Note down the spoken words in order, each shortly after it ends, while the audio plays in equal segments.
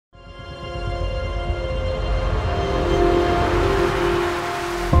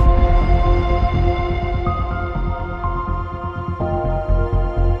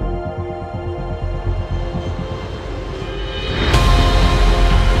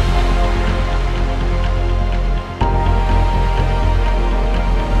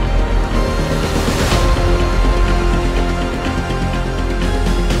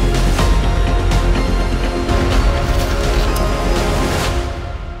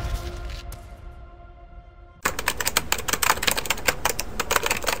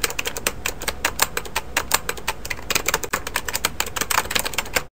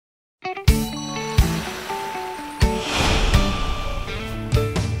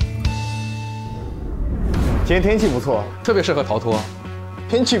今天天气不错，特别适合逃脱。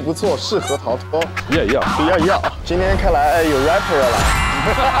天气不错，适合逃脱。要。今天看来有 rapper 要来。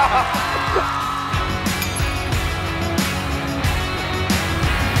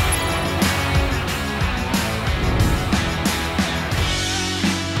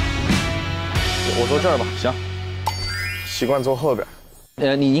我坐这儿吧。行。习惯坐后边。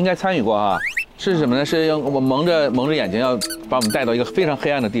你应该参与过啊。是什么呢？是用我蒙着眼睛，要把我们带到一个非常黑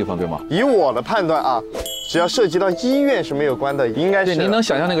暗的地方，对吗？以我的判断啊，只要涉及到医院是没有关的，应该是。对，您能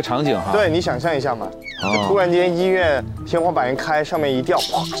想象那个场景哈？对，你想象一下嘛，就突然间医院天花板一开，上面一掉，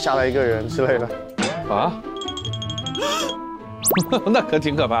哗，下来一个人之类的。啊？那可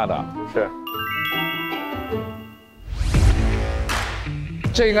挺可怕的。是。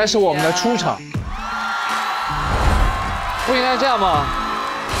这应该是我们的出场。不应该这样吗？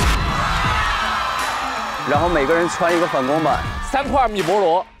然后每个人穿一个反光板，3块米菠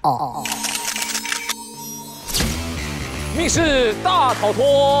萝。密室大逃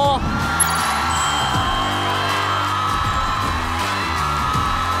脱。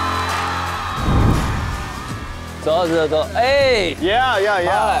走，哎 ，Yeah，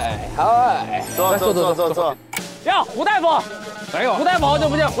嗨，坐。呀，胡大夫，哎呦，胡大夫，好久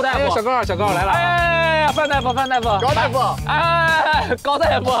不见，胡大夫。小高来了。哎，范大夫，高大夫，哎，高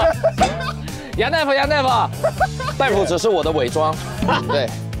大夫。杨大夫，大夫只是我的伪装。对，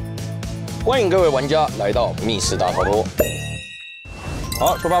欢迎各位玩家来到密室大逃脱。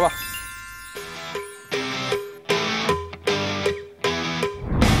好，出发吧。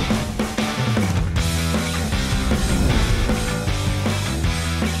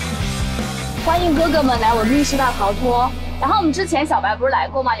欢迎哥哥们来我密室大逃脱。然后我们之前小白不是来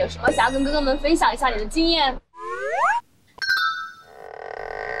过吗？有什么想要跟哥哥们分享一下你的经验？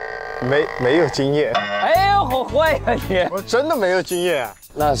没有经验。哎呦，好坏呀你！我真的没有经验。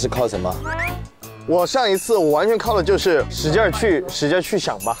那是靠什么？我上一次我完全靠的就是使劲去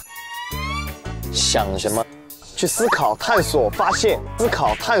想吧。想什么？去思考、探索、发现。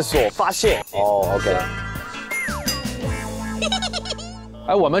哦 ，OK。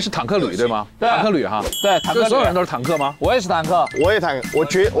哎，我们是坦克旅对吗？对，坦克旅哈。对，坦克。所有人都是坦克吗？我也是坦克。我也坦，我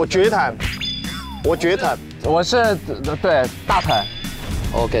绝坦。我是对大坦。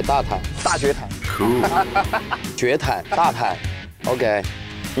OK， 大坦，大绝坦。绝坦，大坦。OK。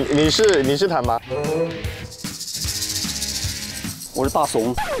你是坦吗？我是大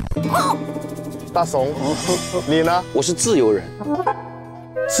怂。大怂。你呢？我是自由人。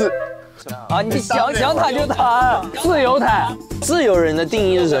啊，你想坦就坦，自由坦。自由人的定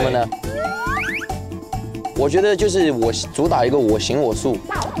义是什么呢？我觉得就是我主打一个我行我素，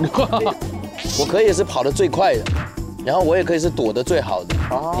我可以是跑得最快的，然后我也可以是躲得最好的。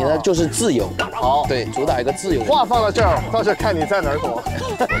你呢就是自由。好，对，主打一个自由。话放到这儿，到时候看你在哪儿躲。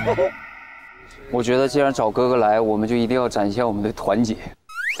我觉得既然找哥哥来，我们就一定要展现我们的团结。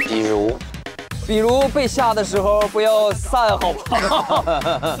比如被吓的时候不要散，好不好？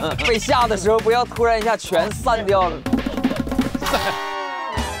被吓的时候不要突然一下全散掉了。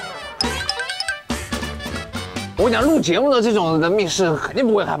我跟你讲，录节目的这种的密室肯定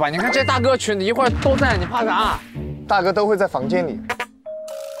不会害怕。你看这大哥群，你一会儿都在，你怕啥？大哥都会在房间里。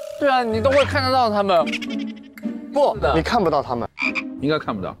对啊，你都会看得到他们。不，你看不到他们。应该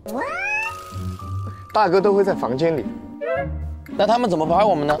看不到。大哥都会在房间里。那他们怎么拍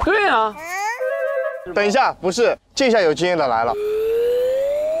我们呢？对啊。等一下，不是，这下有经验的来了。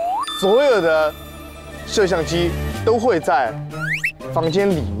所有的摄像机都会在房间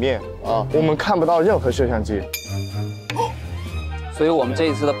里面啊，我们看不到任何摄像机。所以我们这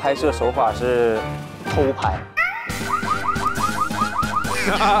一次的拍摄手法是偷拍。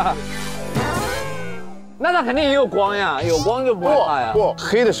那他肯定也有光呀，有光就不会怕呀。不，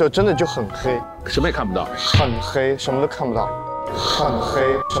黑的时候真的就很黑，什么也看不到，很黑，什么都看不到，很黑，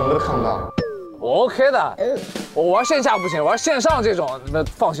什么都看不到。我 OK 的，我玩线下不行，玩线上这种，那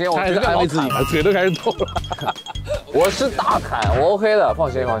放心，我绝对安慰自己了，腿都开始抖了。我是大坦，我 OK 的，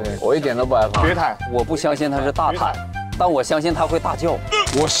放心，我一点都不害怕。绝坦，我不相信他是大坦，但我相信他会大叫。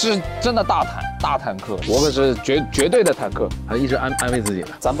我是真的大坦，大坦克，我可是绝对的坦克，还一直安慰自己的。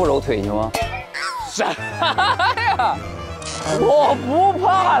咱不揉腿行吗？啥呀？我不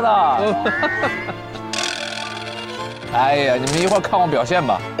怕的。哎呀，你们一会儿看我表现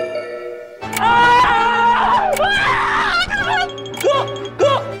吧。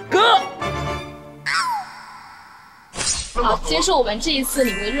哥！好，接受我们这一次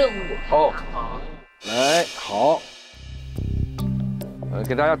你们的任务。哦，来，好，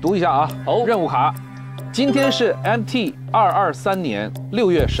给大家读一下啊。好，任务卡，今天是 MT223年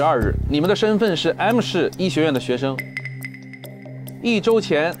6月12日，你们的身份是 M 市医学院的学生。1周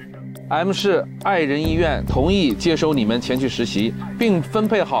前， M 市爱人医院同意接收你们前去实习，并分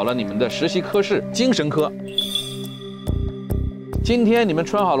配好了你们的实习科室精神科。今天你们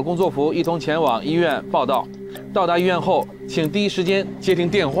穿好了工作服，一同前往医院报到。到达医院后，请第一时间接听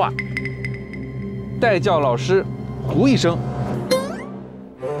电话。代教老师胡医生。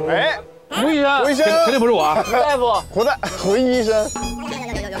哎，胡医生，胡医生肯定不是我啊，大夫，胡医生，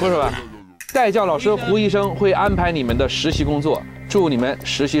不是吧？代教老师胡医生会安排你们的实习工作，祝你们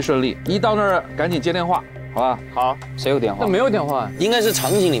实习顺利。一到那儿赶紧接电话，好吧？好。谁有电话？那没有电话应该是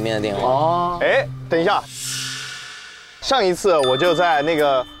场景里面的电话。哦。哎，等一下，上一次我就在那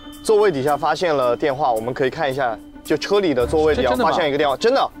个座位底下发现了电话，我们可以看一下，就车里的座位底下发现一个电话，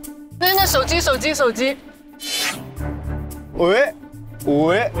真的。那手机。喂。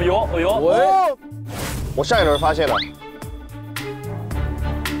哎呦，我上一轮发现的。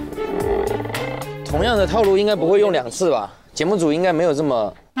同样的套路应该不会用2次吧？节目组应该没有这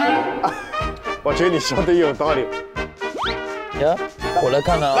么。我觉得你说的有道理。呀，我来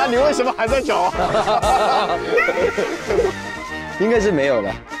看看啊。那你为什么还在找啊？应该是没有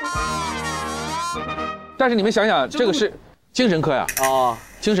的。但是你们想想，这个是精神科呀。啊，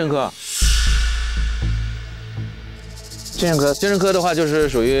精神科。精神科的话就是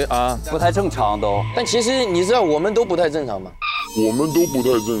属于啊不太正常都。但其实你知道我们都不太正常吗？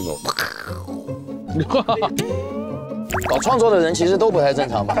搞创作的人其实都不太正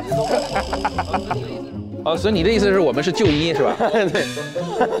常吧？哦，所以你的意思是我们是就医是吧？对。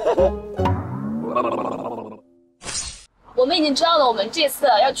我们已经知道了我们这次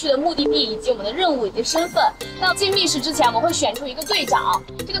要去的目的地以及我们的任务以及身份。那进密室之前，我们会选出一个队长，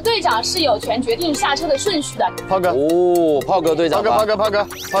这个队长是有权决定下车的顺序的。炮哥，哦，炮哥队长，炮哥，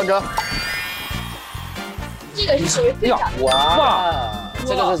这个是属于队长。哇，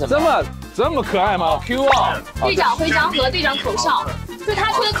这个是什么？这么可爱吗 ？Q 啊！队长徽章和队长口哨，就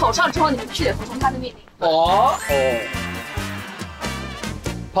他吹了口哨之后，你们必须得服从他的命令。哦，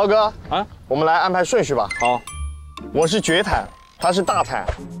炮哥啊，我们来安排顺序吧。好，我是绝坦，他是大坦，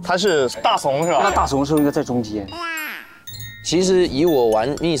他是大怂是吧？那大怂是不是应该在中间？其实以我玩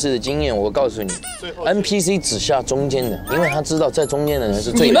密室的经验，我告诉你 ，NPC 只下中间的，因为他知道在中间的人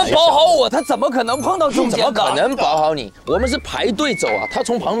是最你们保好我，他怎么可能碰到中怎间的？么可能保好你？我们是排队走啊，他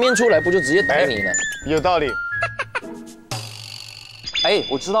从旁边出来不就直接逮你了？有道理。哎，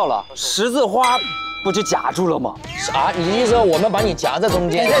我知道了，十字花不就夹住了吗？啊，你意思说我们把你夹在中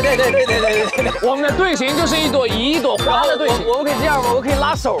间？对，我们的队形就是一朵花的队形。我们可以这样吗？我们可以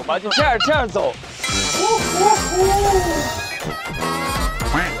拉手吗？就这样走。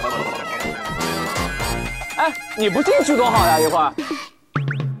哎，你不进去多好呀，一会儿。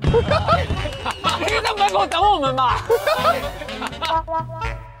可以在门口等我们吧。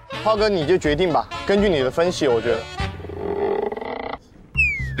炮哥你就决定吧，根据你的分析，我觉得。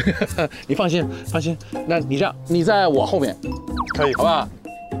你放心，那你这样，你在我后面，可以，好吧？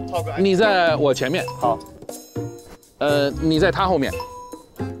炮哥，你在我前面，好。你在他后面，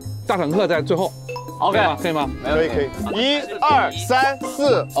大坦克在最后 OK 吗？可以吗？可以。1、2、3、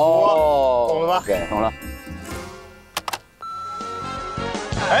4，哦，懂了吧？懂了。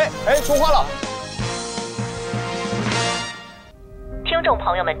哎，说话了。听众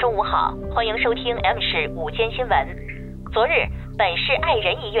朋友们，中午好，欢迎收听 M 市午间新闻。昨日，本市爱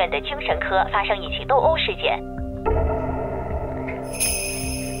人医院的精神科发生一起斗殴事件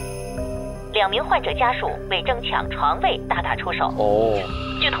，2名患者家属为争抢床位大打出手。哦，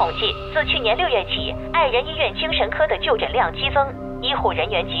据统计，自去年6月起，爱人医院精神科的就诊量激增，医护人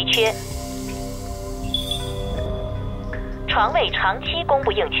员急缺，床位长期供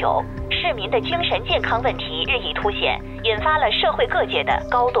不应求，市民的精神健康问题日益凸显，引发了社会各界的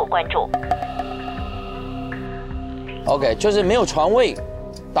高度关注。OK， 就是没有床位，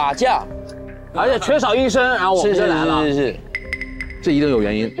打架，而且缺少医生，然后我们就来了。是，这一定有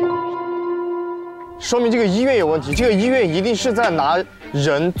原因。说明这个医院有问题，这个医院一定是在拿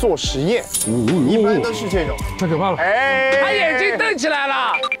人做实验，一般都是这种。太可怕了！哎，他眼睛瞪起来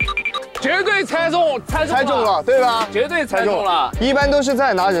了，绝对猜中了，对吧？绝对猜中了。一般都是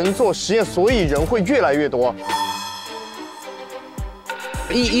在拿人做实验，所以人会越来越多。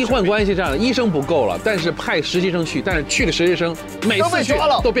医患关系这样的，医生不够了，但是派实习生去，但是去的实习生每次去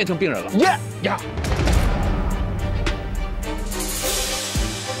都变成病人了。耶呀！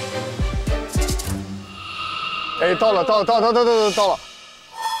哎，到了！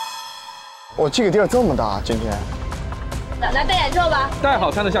哦，这个地儿这么大，今天。来戴眼罩吧。戴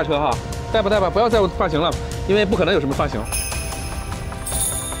好才能下车哈，戴吧，不要在乎发型了，因为不可能有什么发型。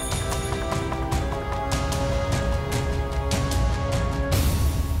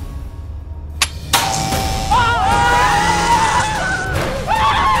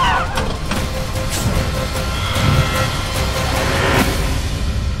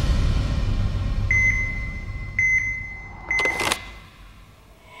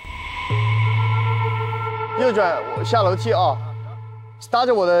右转，我下楼梯啊，搭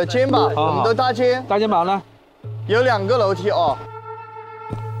着我的肩膀，我们都搭肩。搭肩膀呢？有2个楼梯哦。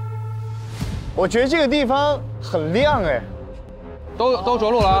我觉得这个地方很亮哎。都着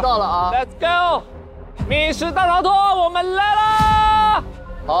陆了啊！到了啊 Let's go， 密室大逃脱，我们来啦！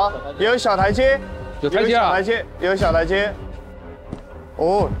好，有小台阶，有台阶啊，有小台阶。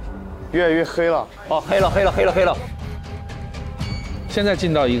哦，越来越黑了。哦，黑了。现在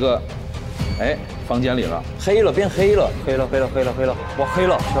进到一个，哎，房间里了。黑了，变黑了，黑了，哇，黑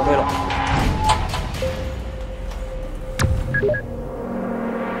了，全黑了。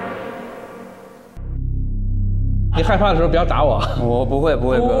你害怕的时候不要打我。我不会。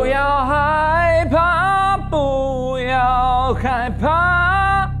不要害怕，不要害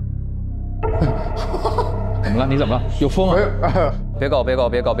怕。怎么了？你怎么了？有风啊！别搞，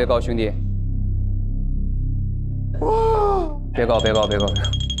兄弟。别搞。哎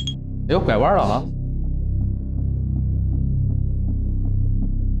呦，拐弯了啊！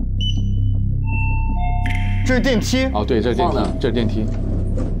这是电梯。哦，对，这是电梯。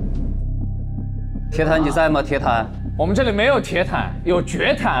铁毯你在吗？铁毯，我们这里没有铁毯，有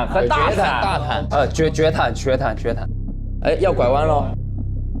绝毯和大毯。绝毯。哎，要拐弯喽。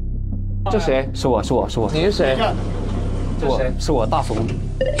这谁？是我。你是谁？是我大怂。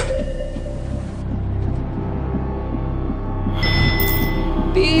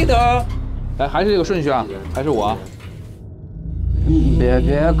低的。哎，还是这个顺序啊？还是我？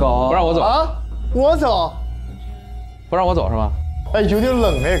别搞！不让我走啊！我走。不让我走是吧？哎，有点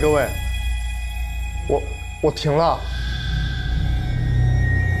冷哎，各位。我停了。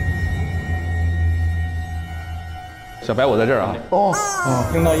小白，我在这儿啊。哦，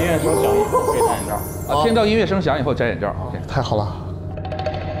听到音乐声响以后可以戴眼罩。啊，听到音乐声响以后摘眼罩。OK， 太好了。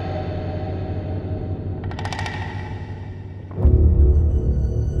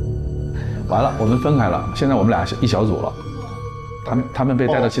完了，我们分开了。现在我们俩一小组了。他们被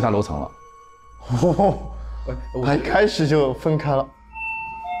带到其他楼层了。哦，还开始就分开了。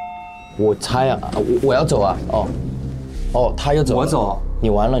我猜啊，我要走啊。哦，他要走。我走。你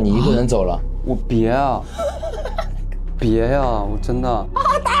完了，你一个人走了。我别啊！别呀！我真的。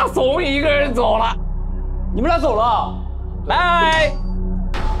大怂一个人走了。你们俩走了，拜。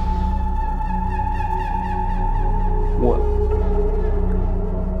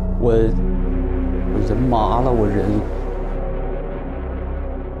我人麻了，我人。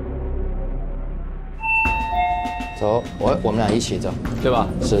走，我们俩一起走，对吧？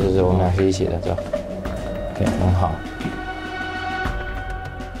是，我们俩是一起的，走。OK， 很好。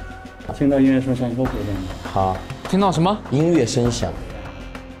听到音乐声响以后可以戴眼罩。好。听到什么？音乐声响。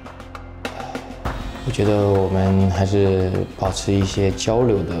我觉得我们还是保持一些交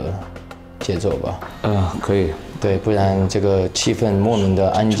流的节奏吧。可以。对，不然这个气氛莫名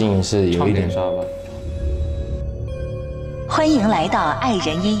的安静是有一点。欢迎来到爱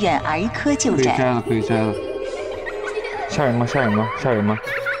人医院儿科就诊。可以摘了。吓人吗？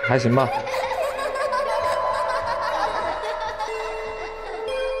还行吧。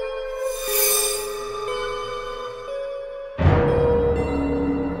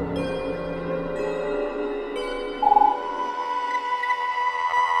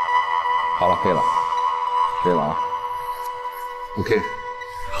好了，可以了啊。OK。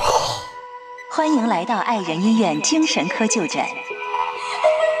欢迎来到爱人医院精神科就诊。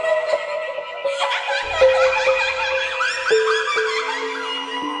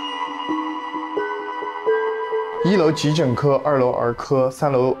1楼急诊科，2楼儿科，3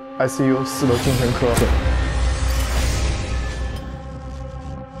楼 ICU， 4楼精神科。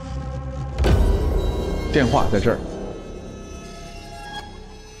电话在这儿。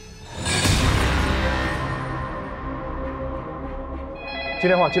接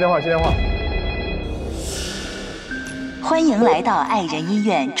电话。欢迎来到爱人医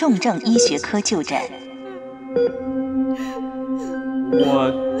院重症医学科就诊。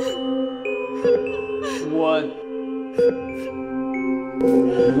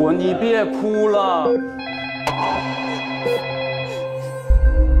你别哭了。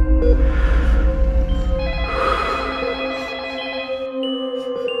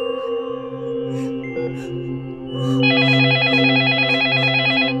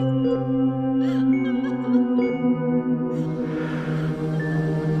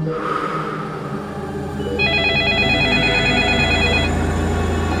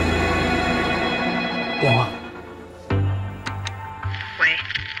电话。喂，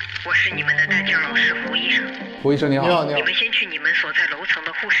我是你们的代教老师胡医生。胡医生你好。你好。你们先去你们所在楼层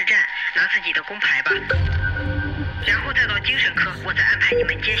的护士站拿自己的工牌吧，然后再到精神科，我再安排你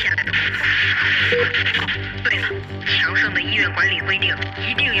们接下来的。对了，强盛的医院管理规定，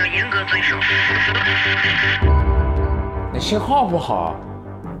一定要严格遵守。你信号不好，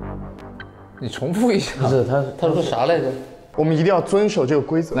你重复一下。不是他说啥来着？我们一定要遵守这个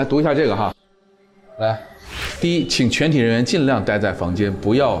规则。来读一下这个哈。来，第一，请全体人员尽量待在房间，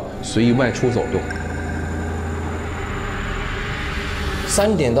不要随意外出走动。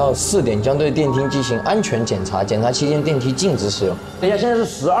 3点到4点将对电梯进行安全检查，检查期间电梯禁止使用。等一下，现在是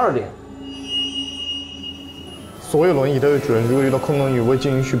12点。所有轮椅都有主人，如果遇到空轮椅未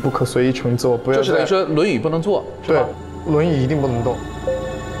经允许，不可随意乘坐，不要。就是等于说轮椅不能坐，是吧？对，轮椅一定不能动。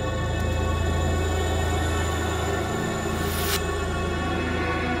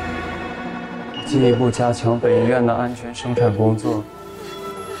进一步加强本医院的安全生产工作。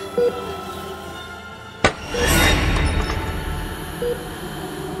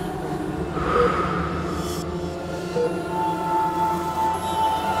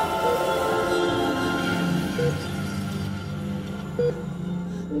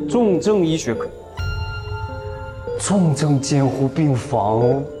 重症医学科，重症监护病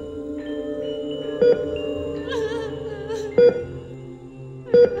房。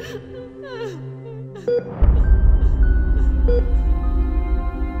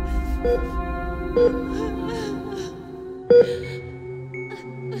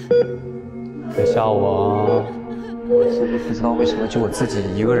别吓我啊！我自己不知道为什么就我自己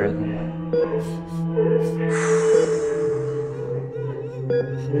一个人。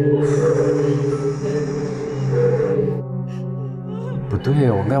 不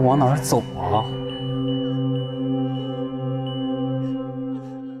对，我该往哪儿走啊？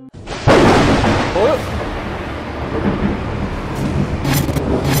哦呦！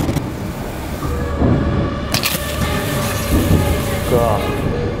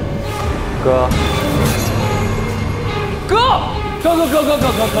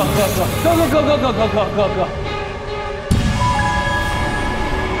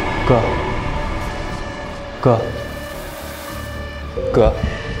哥，哥，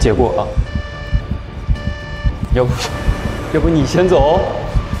结果啊，要不你先走，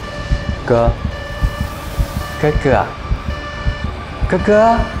哥，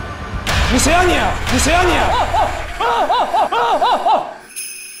你谁啊你？你谁啊你？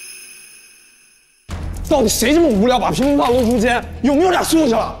到底谁这么无聊，把屏幕放露出间？有没有点素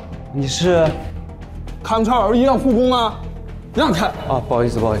质了？你是？看不出来医院护工吗？让开！啊，不好意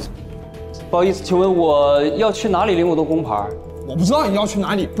思，请问我要去哪里领我的工牌？我不知道你要去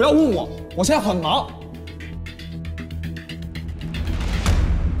哪里，不要问我，我现在很忙。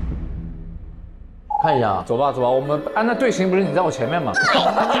看一下，走吧，我们按照队形，不是你在我前面吗？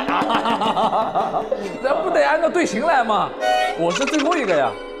咱不得按照队形来吗？我是最后一个呀。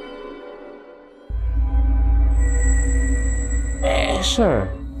没事儿。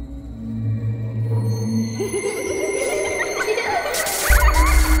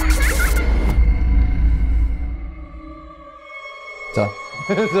走，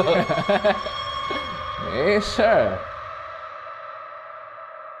没事儿。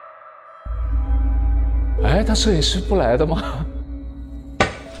哎，他摄影师不来的吗？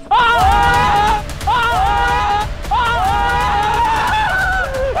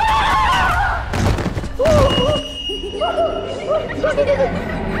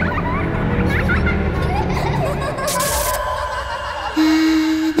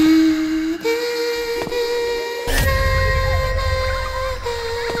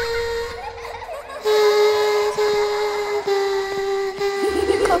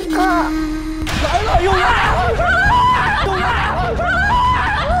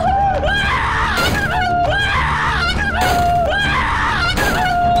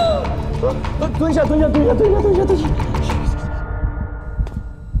蹲下！哥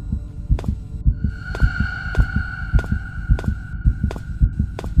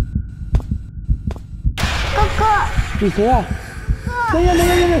哥，你谁啊？等一下！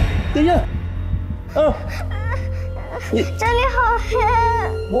你这里好黑，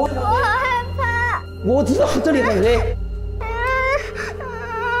我好害怕。我知道这里很黑。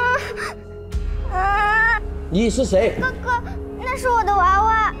你是谁？哥哥，那是我的娃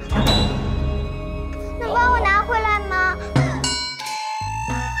娃，能帮我拿回来吗？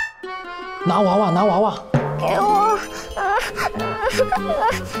拿娃娃。给我。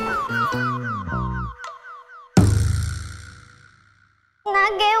拿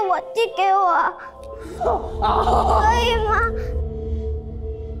给我，递给我，可以吗？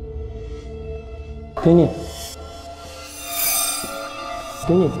给你。干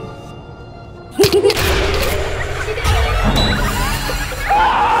什么？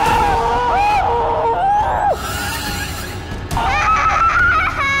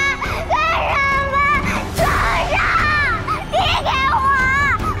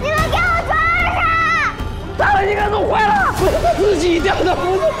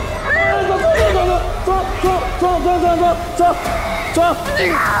头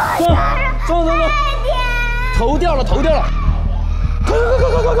掉了！快！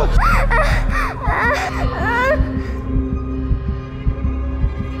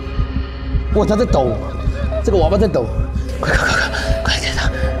哇，它在抖，这个娃娃在抖，快点！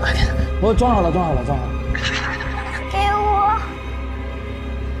我装好了。给我。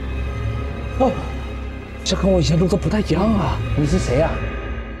哦，这跟我以前录的不太一样啊！你是谁呀？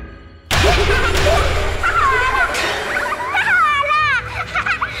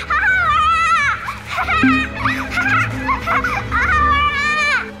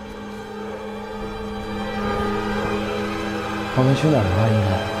我们去哪儿啊？应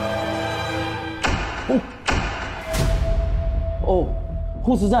该。哦，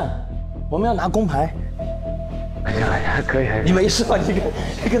护士站，我们要拿工牌。哎呀，可以。你没事吧？你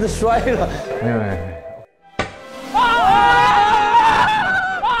给他摔了。没有。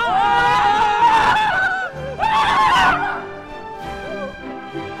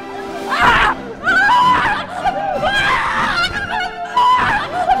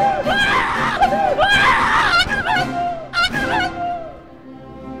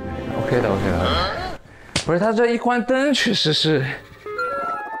OK 的。不是，他这一关灯，确实是，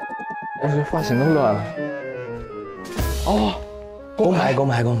我这发型都乱了。哦，工牌。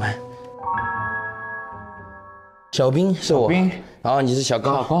小兵是我，然后你是小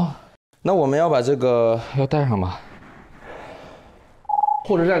高。那我们要把这个要带上吗？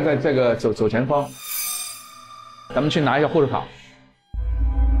护士站在这个走前方，咱们去拿一下护士卡。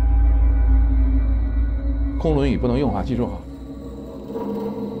空轮椅不能用啊，记住啊。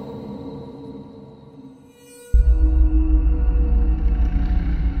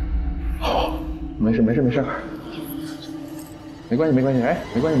没事，没关系，哎，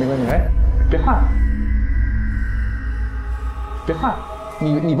没关系，哎，别汗，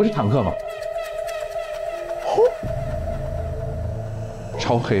你不是坦克吗？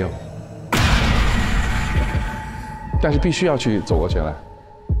超黑哦，但是必须要去走过去来。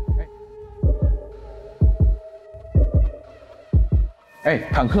哎，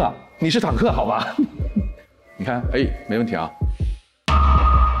坦克，你是坦克好吧？你看，哎，没问题啊。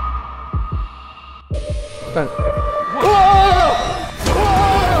但，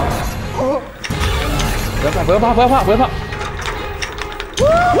不要怕！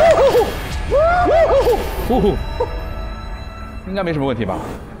应该没什么问题吧？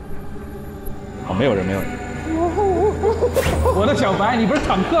哦，没有人。我的小白，你不是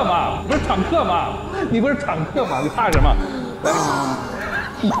坦克吗？你不是坦克吗？你怕什么？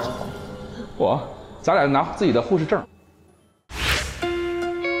咱俩拿自己的护士证。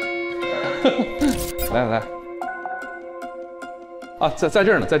来，啊，在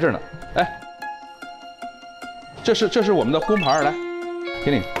这儿呢，哎，这是我们的工牌，来，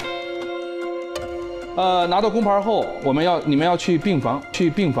给你。拿到工牌后，你们要去病房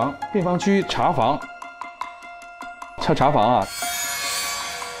区查房啊。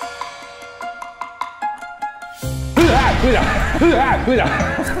队长，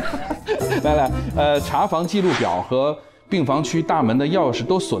来，查房记录表和病房区大门的钥匙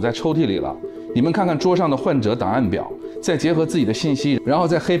都锁在抽屉里了。你们看看桌上的患者档案表，再结合自己的信息，然后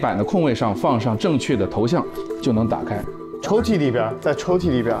在黑板的空位上放上正确的头像，就能打开。抽屉里边，在抽屉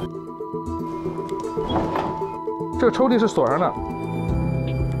里边。这个抽屉是锁上的。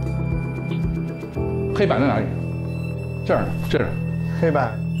黑板在哪里？这儿呢，这儿。黑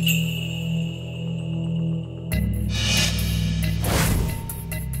板。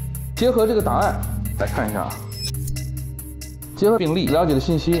结合这个档案来看一下啊，结合病历了解的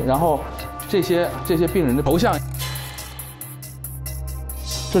信息，然后这些病人的头像，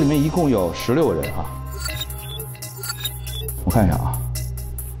这里面一共有16个人啊。我看一下啊，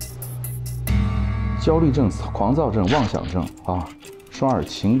焦虑症、狂躁症、妄想症啊，双耳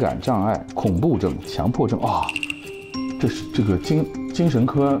情感障碍、恐怖症、强迫症啊，这个精神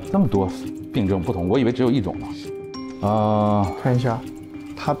科那么多病症不同，我以为只有一种呢。看一下。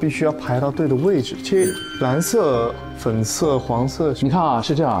它必须要排到对的位置，这蓝色、粉色、黄色，你看啊，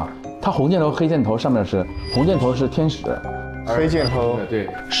是这样，它红箭头、黑箭头上面是红箭头是天使，黑箭头对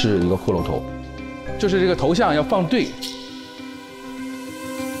是一个骷髅头，就是这个头像要放对，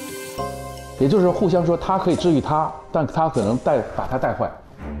也就是互相说他可以治愈他，但他可能把他带坏，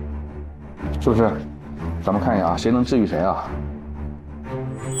是不是？咱们看一下啊，谁能治愈谁啊？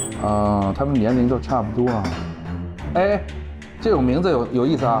他们年龄都差不多啊。哎。这种名字有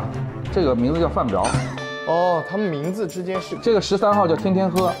意思啊，这个名字叫犯不着。哦，他们名字之间是这个13号叫天天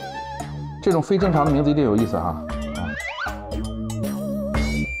喝，这种非正常的名字一定有意思哈。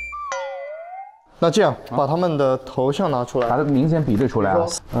那这样把他们的头像拿出来，把他的名先比对出来啊。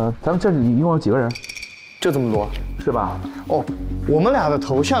咱们这里一共有几个人就这么多，是吧？哦，我们俩的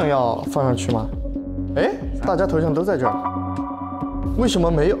头像要放上去吗？哎，大家头像都在这儿，为什么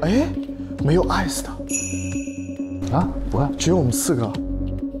没有？哎，没有 ice 的啊？我看只有我们4个，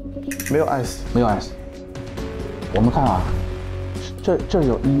没有 ice， 没有 ice。我们看啊，这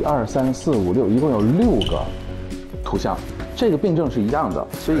有1、2、3、4、5、6，一共有6个图像，这个病症是一样的，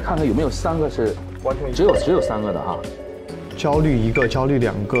所以看看有没有3个是完全只有3个的哈。焦虑1个，焦虑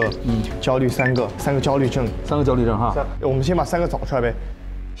2个，焦虑3个，3个焦虑症，3个焦虑症哈。我们先把3个找出来呗。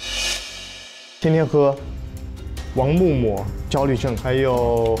天天喝，王木抹焦虑症，还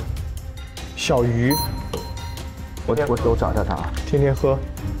有小鱼，我找一下他啊。天天喝，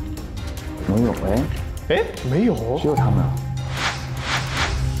没有哎，没有，只有他们啊。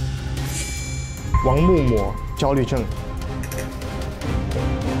王木抹焦虑症。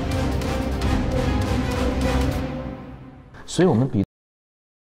所以我们比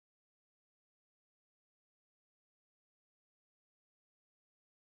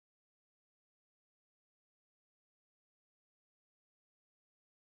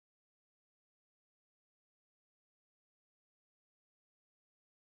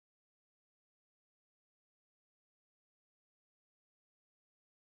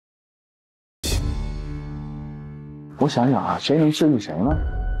我想想啊，谁能治愈谁呢？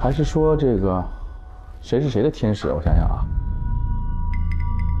还是说这个谁是谁的天使？我想想啊。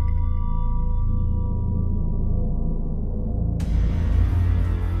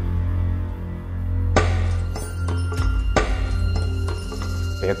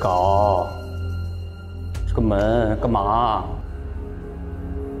别搞，这个门干嘛？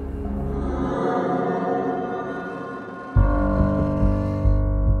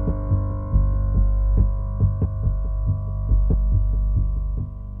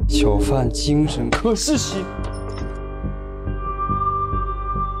囚犯精神科实习。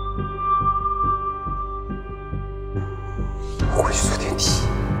回去坐电梯。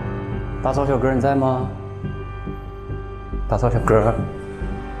打扫小哥你在吗？打扫小哥。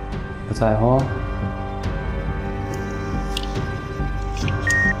不在哦。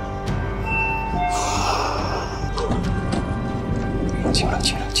冷静，冷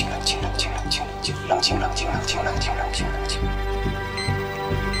静，冷静，冷静，冷静，冷静，冷静，冷静，冷静，冷静，冷静，冷静，冷静。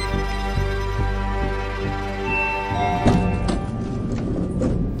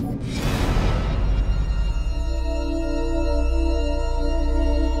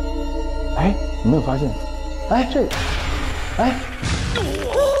哎，你没有发现？哎，这个，哎。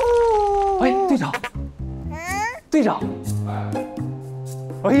哎，队长，队长，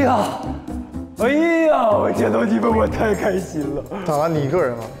哎呀，我见到你们我太开心了。咋了？你一个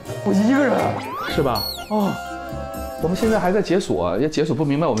人啊？我一个人，是吧？哦，我们现在还在解锁，也解锁不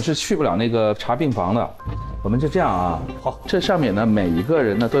明白，我们是去不了那个查病房的。我们就这样啊，好，这上面呢每一个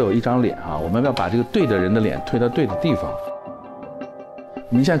人呢都有一张脸啊，我们要把这个对的人的脸推到对的地方。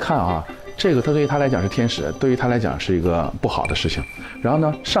您现在看啊。这个他对于他来讲是天使，对于他来讲是一个不好的事情。然后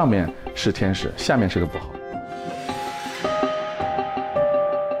呢，上面是天使，下面是个不好。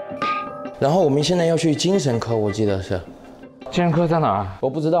然后我们现在要去精神科，我记得是。精神科在哪儿？我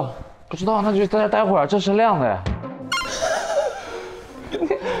不知道。不知道，那就在这待会儿。这是亮的呀。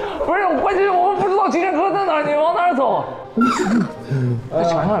不是，关键是我们不知道精神科在哪儿，你往哪儿走？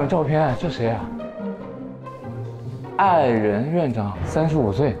墙上有照片，这谁啊？爱人院长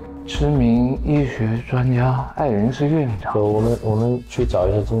，35岁。知名医学专家，爱人是院长。走，我们去找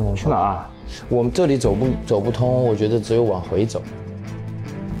一下精神科。去哪儿？我们这里走不通，我觉得只有往回走。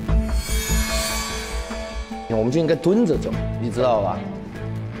我们就应该蹲着走，你知道吧？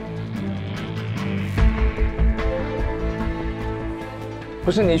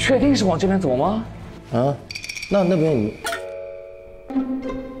不是，你确定是往这边走吗？啊，那边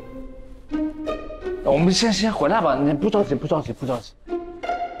我们先回来吧，你不着急。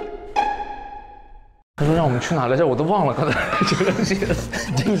他说让我们去哪来着？我都忘了刚才。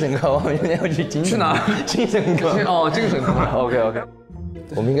精神科，我们现在要去精神。去哪？精神科。哦，精神科。OK。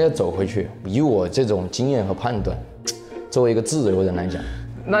我们应该走回去。以我这种经验和判断，作为一个自由人来讲，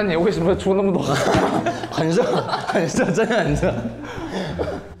那你为什么出那么多汗？很热，真的很热。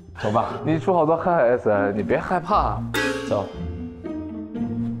走吧，你出好多汗 S， 你别害怕。走。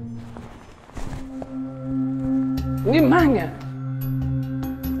你慢点。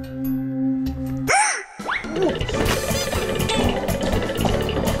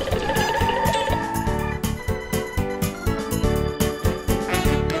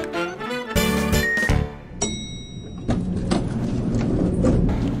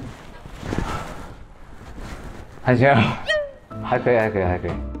还行，还可以。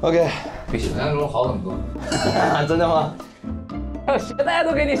OK， 比想象中好很多。真的吗？鞋带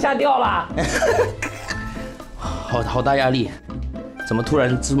都给你吓掉了。好大压力，怎么突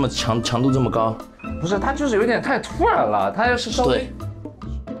然这么强度这么高？不是，他就是有点太突然了，他要是稍微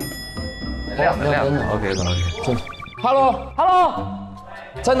亮的。OK。Hello，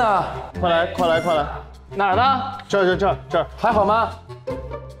 在哪？快来！哪儿呢？这儿，还好吗？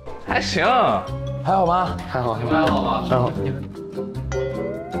还行，还好吗？还好。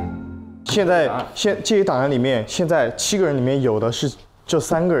现在这些档案里面，现在7个人里面有的是这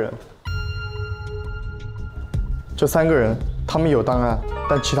3个人，这3个人他们有档案，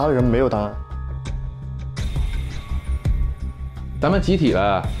但其他的人没有档案。咱们集体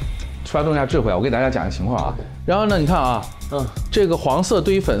的发动一下智慧啊！我给大家讲个情况啊。然后呢，你看啊，这个黄色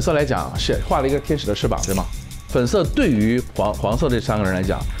对于粉色来讲是画了一个天使的翅膀，对吗？粉色对于黄色这3个人来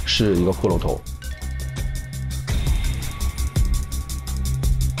讲是一个骷髅头。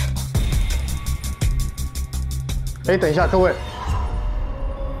哎，等一下，各位，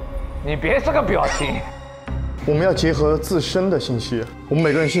你别这个表情。我们要结合自身的信息，我们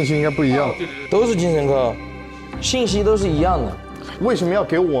每个人信息应该不一样，都是精神科，信息都是一样的。为什么要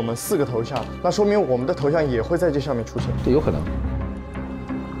给我们4个头像？那说明我们的头像也会在这上面出现。对，有可能。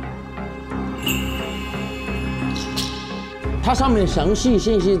它上面详细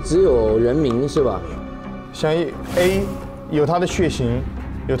信息只有人名是吧？像 A 有他的血型，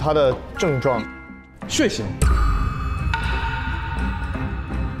有他的症状，血型。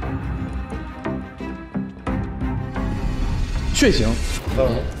血型，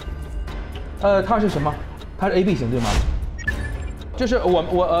他是什么？他是 AB 型对吗？就是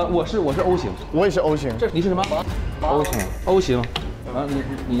我是 O 型，我也是 O 型。这你是什么 ？O 型，啊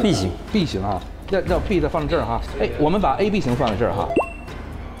你 B 型啊，那 B 的放在这儿哈。哎，我们把 AB 型放在这儿哈。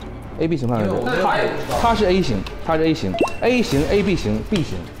AB 型放在这儿，他是 A 型，A 型 AB 型 B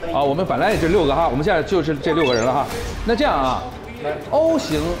型啊。我们本来也就6个哈，我们现在就是这6个人了哈。那这样啊 ，O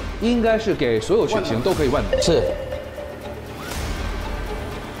型应该是给所有血型都可以万能。是。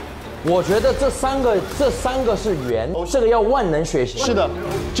我觉得这三个是圆，这个要万能血型。是的，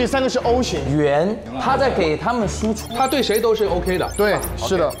这3个是 O 型圆，他在给他们输出，他对谁都是 OK 的。对，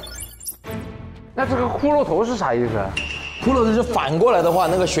是的。那这个骷髅头是啥意思？骷髅头是反过来的话，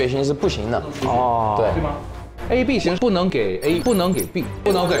那个血型是不行的。哦，对吗 ？AB 型不能给 A， 不能给 B，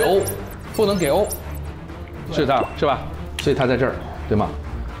 不能给 O， 不能给 O， 是的，是吧？所以他在这儿，对吗？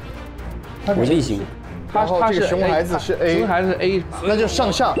我 B 型。他是熊孩子是 A， 熊孩子 A， 那就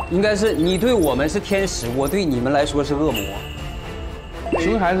上下应该是你对我们是天使，我对你们来说是恶魔。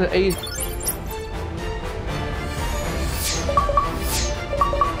熊孩子 A。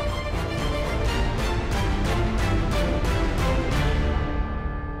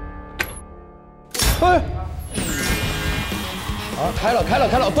哎，啊，开了，对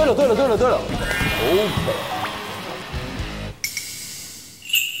了 ，OK。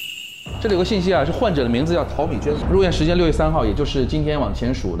这里有个信息啊，是患者的名字叫陶米娟，入院时间6月3号，也就是今天往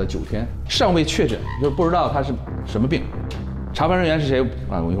前数的9天，尚未确诊，就是不知道他是什么病。查房人员是谁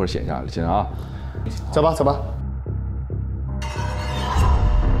啊？我一会儿写一下，先生啊。走吧。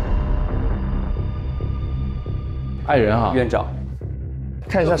爱人哈，院长，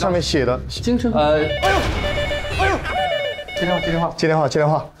看一下上面写的京城。哎呦，接电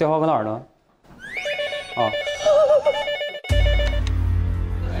话，电话搁哪儿呢？啊。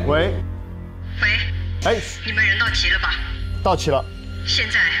喂。哎，你们人到齐了吧？到齐了。现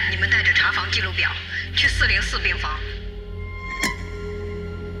在你们带着查房记录表去404病房，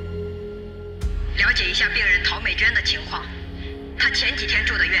了解一下病人陶美娟的情况。她前几天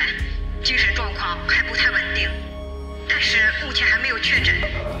住的院，精神状况还不太稳定，但是目前还没有确诊。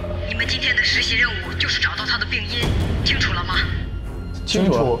你们今天的实习任务就是找到她的病因，清楚了吗？清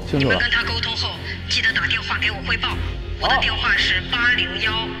楚。你们跟她沟通后，记得打电话给我汇报。我的电话是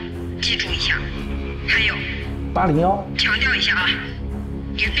801，记住一下。还有801，强调一下啊，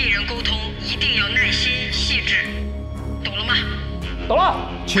与病人沟通一定要耐心细致，懂了吗？懂了。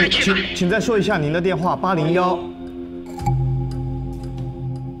请再说一下您的电话801。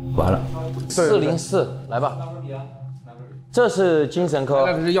完了。404，来吧。这是精神科。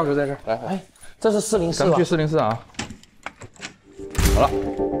这是钥匙在这儿。来，哎，这是404。咱们去404啊。好了。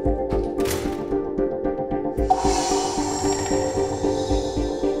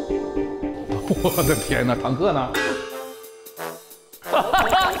我的天哪，坦克呢？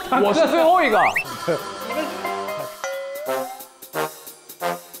我是最后一个。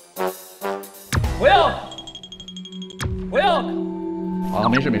我要。好，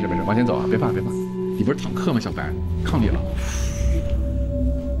没事，往前走啊，别怕。你不是坦克吗，小白？抗你了。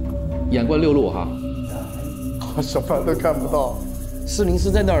眼观6路哈。我什么都看不到。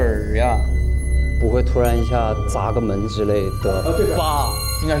404在哪儿呀？不会突然一下砸个门之类的吧？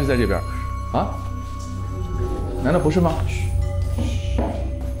应该是在这边。啊，难道不是吗？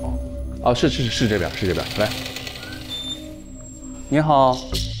哦，是这边，来。你好，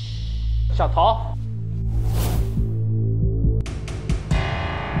小桃。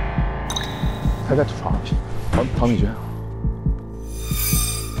还在床上，唐米娟。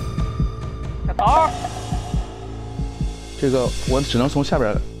小桃。这个我只能从下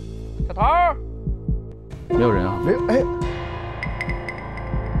边。小桃。没有人啊？没有，哎。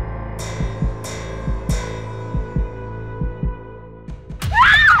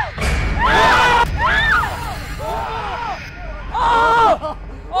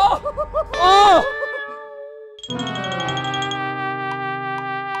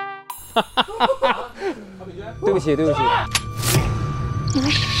对不起。你们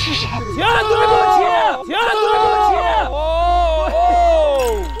是谁？停！对不起！哦！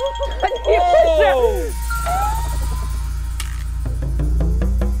你们是？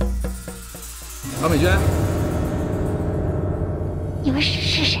唐美娟。你们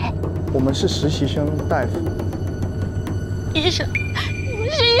是谁？我们是实习生大夫。医生，你们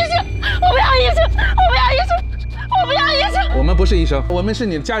是医生？我不要医生！我们不是医生，我们是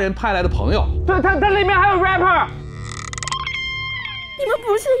你家人派来的朋友。对，他里面还有 rapper。你们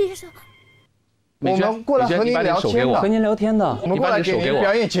不是医生。我们过来和您聊天的，和您聊天的。我们过来给您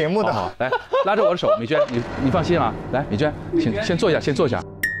表演节目的。好，来拉着我的手，美娟，你放心啊。来，美娟，请先坐一下，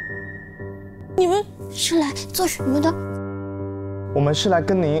你们是来做什么的？我们是来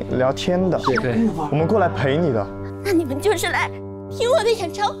跟您聊天的。对，我们过来陪你的。那你们就是来听我的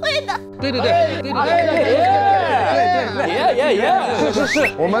演唱会的。对，是，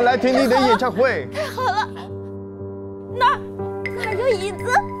我们来听你的演唱会。太好了，哪有椅子？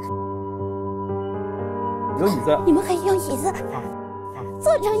有椅子。你们可以用椅子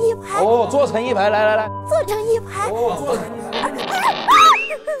坐成一排。哦，坐成一排，来。坐成一排。哦，坐成一排。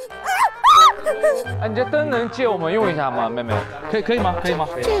哎，你这灯能借我们用一下吗，妹妹？可以吗？这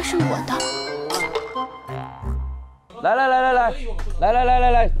个是我的。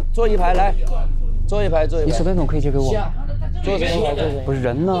来，坐一排，来，坐一排。你手电筒可以借给我？坐成一排，不是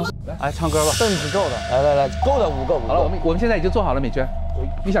人呢？哎，唱歌吧，凳子够的。来，够的5个。好了，我们现在已经做好了，美娟，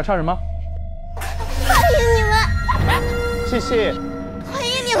你想唱什么？欢迎你们，谢谢。欢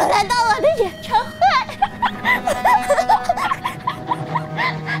迎你们来到我的演唱会。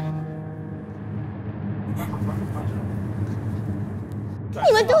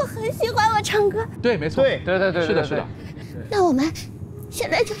你们都很喜欢我唱歌。对，没错。对，是的。那我们现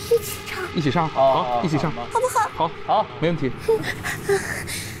在就一起唱。好，一起唱，好不好？好，没问题。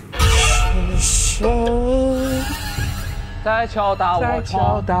谁在敲打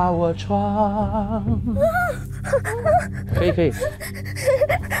我窗？可以。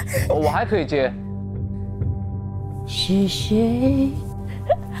我还可以接。是谁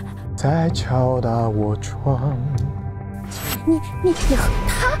在敲打我窗？你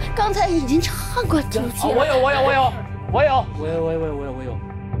他刚才已经唱过主题了。我有。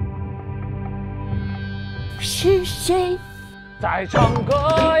是谁在唱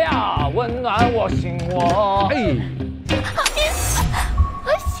歌呀？温暖我心窝。哎，好听，我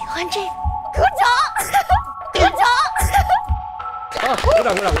喜欢这个，鼓掌。好，鼓掌，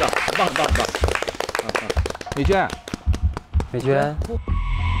很棒。美娟啊！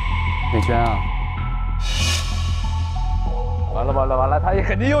完了，他也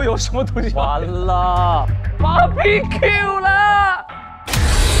肯定又有什么东西。完了 ，BBQ 了。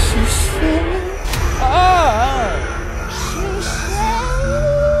是谁？是谁？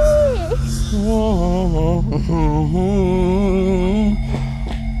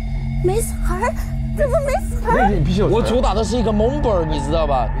没词儿，怎么没词儿？你必须有。我主打的是一个蒙本，你知道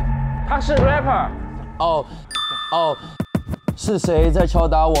吧？他是 rapper。哦，是谁在敲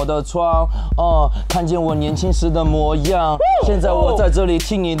打我的窗？看见我年轻时的模样。现在我在这里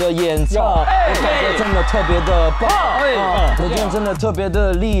听你的演唱，我感觉真的特别的棒。美娟真的特别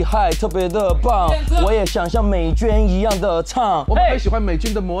的厉害，特别的棒。我也想像美娟一样的唱。我们很喜欢美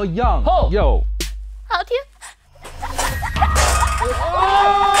娟的模样。有。好听。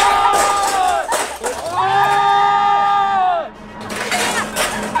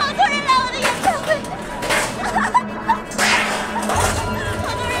好多人来我的演唱会。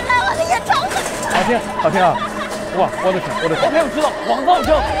好听啊！哇，我的天！我知道广告声。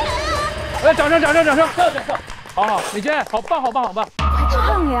来，掌声！好，美娟，好棒！快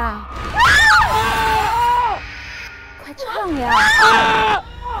唱呀！快唱呀！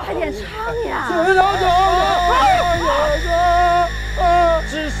快点唱呀！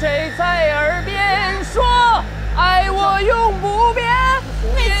是谁在耳边说爱我永不变？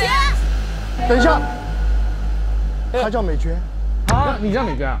美娟，等一下，她叫美娟啊？你叫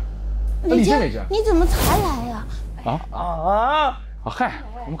美娟啊？李健美娟，你怎么才来呀？嗨，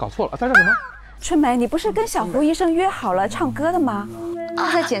我们搞错了，他叫什么？春梅，你不是跟小胡医生约好了唱歌的吗？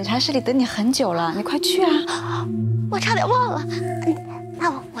在检查室里等你很久了，你快去啊！我差点忘了。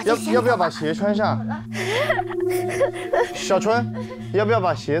那我就要不要把鞋穿上？小春，要不要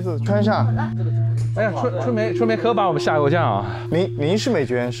把鞋子穿上？哎呀，春梅可把我们吓够呛啊！您是美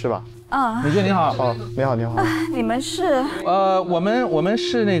娟是吧？啊，美娟你好。哦，你好。你们是？我们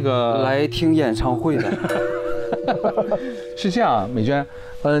是那个来听演唱会的。是这样，美娟，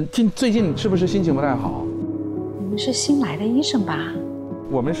最近是不是心情不太好？你们是新来的医生吧？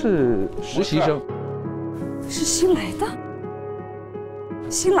我们是实习生。是新来的。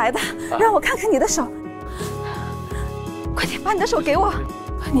新来的，让我看看你的手。快点把你的手给我，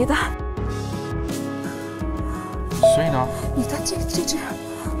你的。所以呢？你的这只，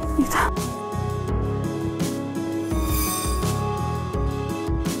你的。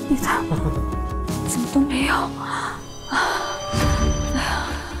怎么都没有？哎呀，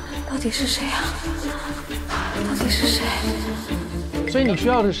到底是谁呀？到底是谁？所以你需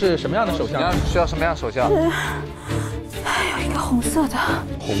要的是什么样的手相？需要什么样的手相？有一个红色的。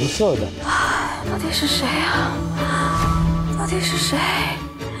红色的。到底是谁呀？到底是谁？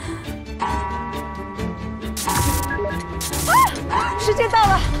时间到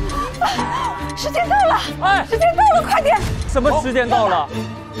了！时间到了！哎，时间到了，快点！什么时间到了？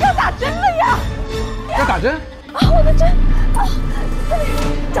要打针了呀！要打针？我的针！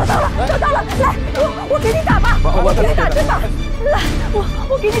找到了，来，我给你打吧，我给你打针吧，来，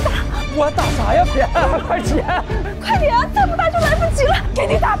我给你打。我打啥呀？别，快点啊！再不打就来不及了，给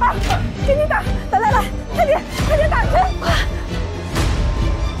你打吧，给你打，来，快点打针，快！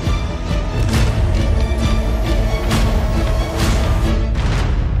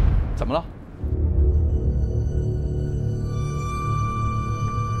怎么了？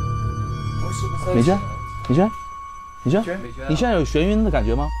美娟，你现在有眩晕的感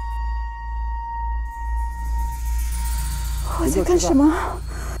觉吗？我在干什么？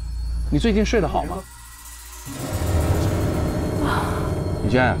你最近睡得好吗？美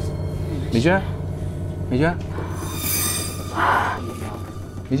娟，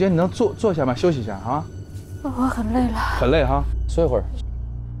你能坐下吗？休息一下啊。我很累了。很累哈，睡会儿。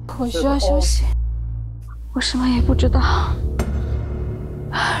我需要休息，我什么也不知道，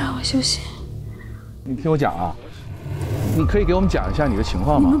让我休息。你听我讲啊，你可以给我们讲一下你的情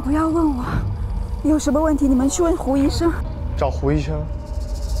况吗？你们不要问我，有什么问题你们去问胡医生。找胡医生。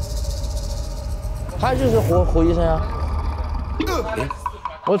他就是胡医生啊。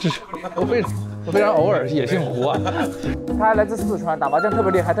我非常偶尔也姓胡啊。他还来自四川，打麻将特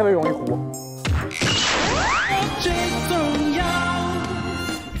别厉害，特别容易胡。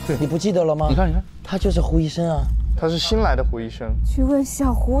对，你不记得了吗？你看，他就是胡医生啊。他是新来的胡医生。去问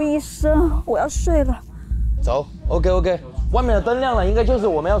小胡医生，我要睡了。走 ，OK， 外面的灯亮了，应该就是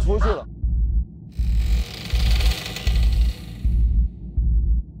我们要出去了。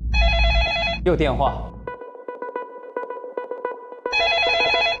又电话。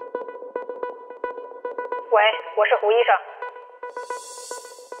喂，我是胡医生。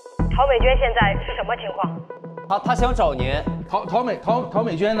陶美娟现在是什么情况？他想找您。陶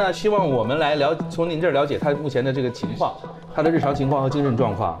美娟呢，希望我们来从您这儿了解她目前的这个情况，她的日常情况和精神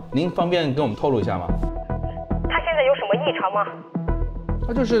状况，您方便跟我们透露一下吗？她现在有什么异常吗？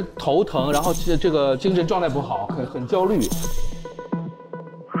她就是头疼，然后这个精神状态不好，很焦虑。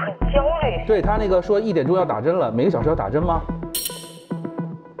很焦虑？对，她那个说1点钟要打针了，每个小时要打针吗？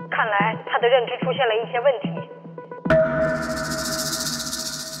看来她的认知出现了一些问题。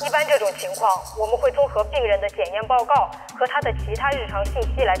一般这种情况，我们会综合病人的检验报告和他的其他日常信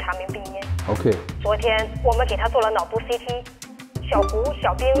息来查明病因。OK。昨天我们给他做了脑部 CT， 小胡、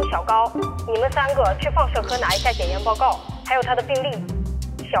小兵、小高，你们3个去放射科拿一下检验报告，还有他的病历。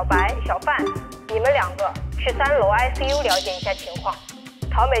小白、小范，你们2个去3楼 ICU 了解一下情况。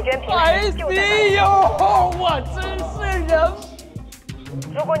陶美娟平时就在那。我真是人。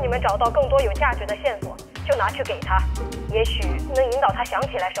如果你们找到更多有价值的线索，就拿去给他，也许能引导他想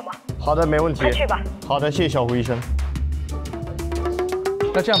起来什么。好的，没问题。快去吧。好的，谢谢小胡医生。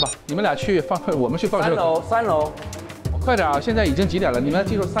那这样吧，你们俩去我们去放射科。3楼。快点啊！现在已经几点了？你们要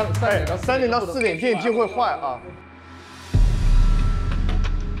记住3点到4点电梯会坏啊。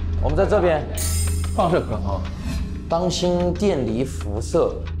我们在这边。放射科啊。当心电离辐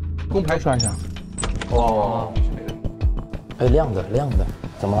射。工牌刷一下。哦。哎，亮的，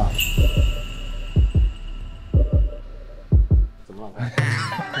怎么了？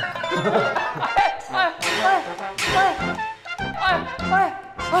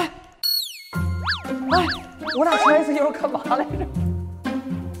我俩去 ICU 干嘛来着？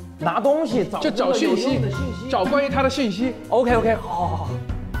拿东西找就找讯息，找关于他的讯息。OK， 好，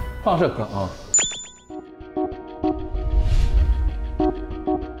放射科啊。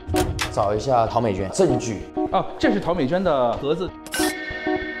找一下陶美娟证据。哦，这是陶美娟的盒子。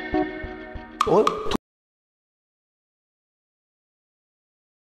我。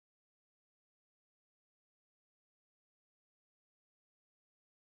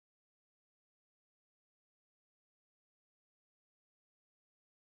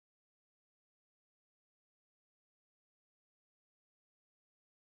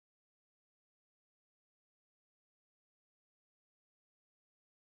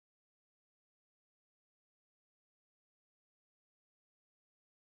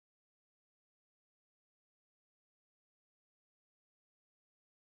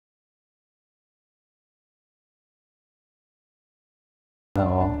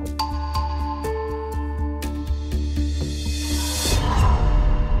哦，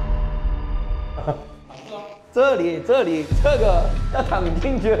这里，这个要躺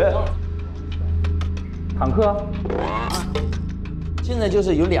进去。坦克。现在就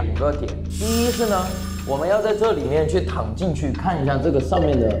是有2个点，第一是呢，我们要在这里面去躺进去看一下这个上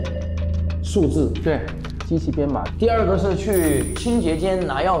面的数字，对，机器编码。第2个是去清洁间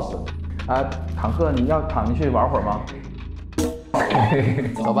拿钥匙。啊，坦克，你要躺进去玩会儿吗？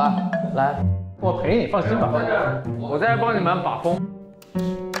走吧，来，我陪你，放心吧，我在帮你们把风。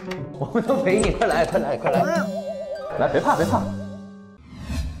我们都陪你，快来，来，别怕。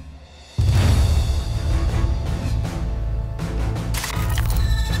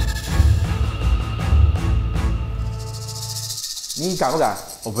你敢不敢？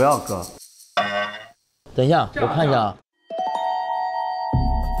我不要哥。等一下，我看一下啊。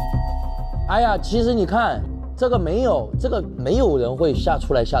哎呀，其实你看。这个没有人会下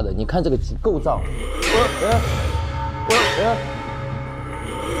出来下的，你看这个构造。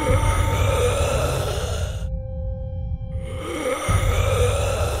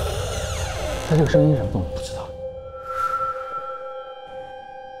他这个声音什么动？不知道。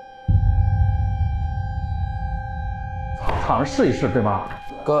躺着试一试，对吧？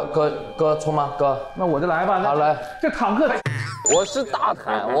哥冲吗？哥，那我就来吧。好来，这坦克。我是大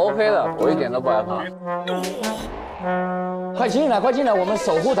坦，我 OK 的，我一点都不害怕。快进来，我们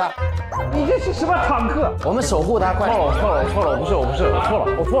守护他。你这是什么坦克？我们守护他，快！我错了，我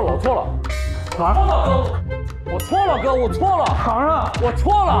错了。躺上。我错了，哥，我错了。躺上，我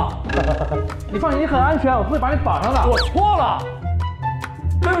错了。你放心，你很安全，我不会把你绑上的。我错了，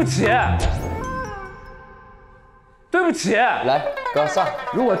对不起。来，哥上。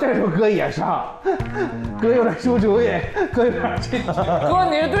如果这时候哥也上，哥有点出主意，哥有点这。哥，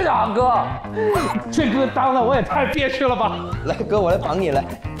你是队长，哥，这哥当的我也太憋屈了吧。来，哥，我来绑你来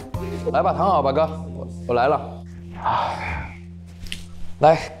吧，躺好吧，哥，我来了。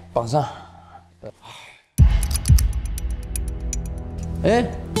来，绑上。哎，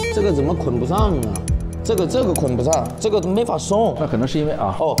这个怎么捆不上呢？这个捆不上，这个没法松。那可能是因为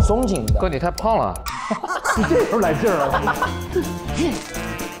啊，哦，松紧的。哥，你太胖了。你这时候来劲儿了，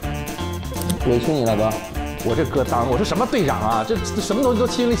委屈你了哥。我这哥当我是什么队长啊？这什么东西都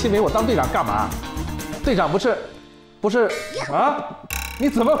亲力亲为，我当队长干嘛？队长不是啊？你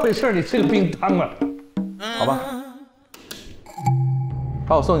怎么回事？你这个兵当了？好吧，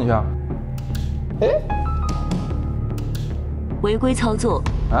把我送进去啊？哎，违规操作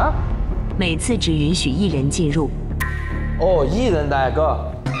啊！每次只允许1人进入。哦，1人的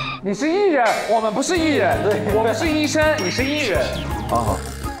哥。你是艺人，我们不是艺人。对，我们是医生，你是艺人。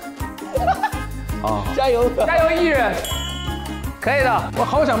啊，加油，艺人，可以的。我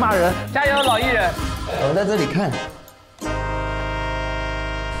好想骂人，加油，老艺人。我在这里看。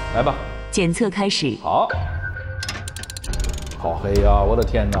来吧。检测开始。好黑呀！我的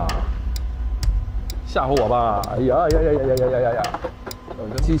天哪！吓唬我吧！哎呀！有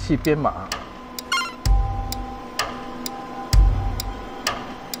个机器编码。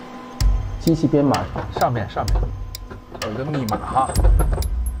机器编码上面有一个密码哈。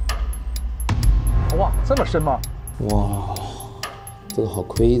哇，这么深吗？哇，这个好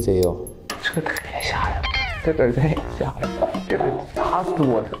crazy 哦！这个太吓人了，这个太吓人了，这个打死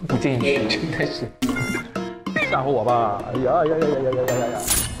我都不进去，真的是吓唬我吧！哎呀！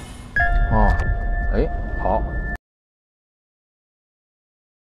哦，哎，好。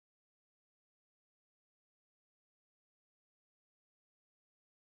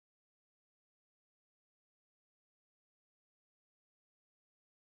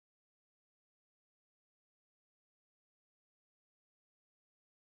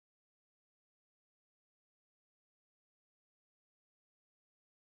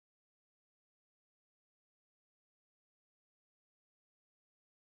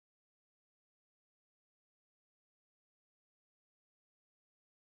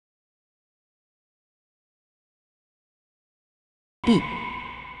B。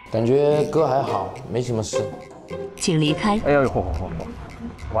感觉哥还好，没什么事。请离开。哎呦，嚯！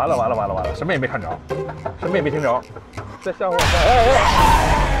完了，什么也没看着，什么也没听着，再吓唬我！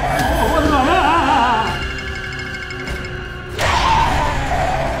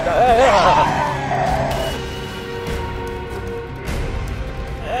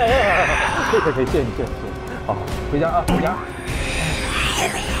可以，谢谢你。好，回家啊，回家。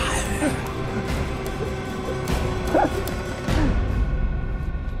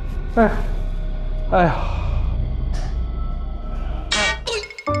哎呀！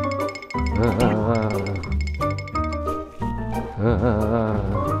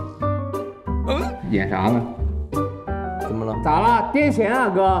演啥呢？怎么了？咋了？癫痫啊，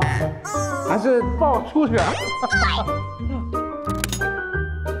哥？还是抱我出去？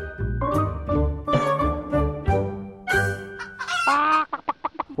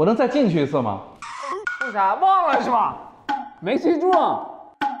我能再进去一次吗？为啥？忘了是吧？没记住。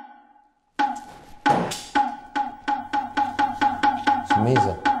什么意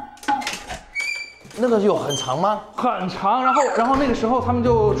思？那个有很长吗？很长，然后那个时候他们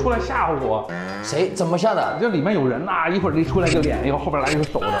就出来吓唬我。谁？怎么吓的？这里面有人呐，一会儿一出来一个脸，一会儿后边来一个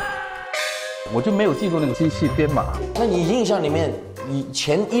手的，我就没有记住那个机器编码。那你印象里面，你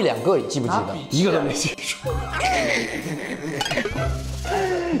前1、2个记不记得？一个都没记住，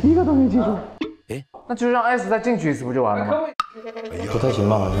一个都没记住。哎，那就让 S 再进去一次不就完了吗？不太行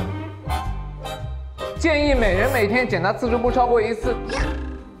吧，好像。建议每人每天检查次数不超过1次。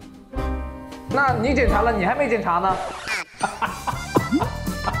那你检查了，你还没检查呢。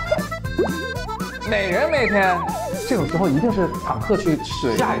每人每天，这种时候一定是坦克去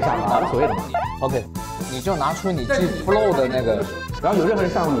吓一下嘛，无所谓的。OK， 你就拿出你记 flow 的那个，然后有任何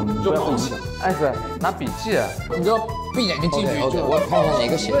人吓唬你，你就要影响。S 拿笔记，你就闭眼睛记笔记。我看一下哪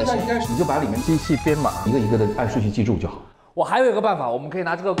个写的是。你就把里面机器编码一个一个的按顺序记住就好。我还有一个办法，我们可以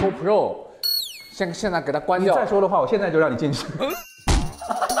拿这个 GoPro，现在给它关掉。你再说的话，我现在就让你进去。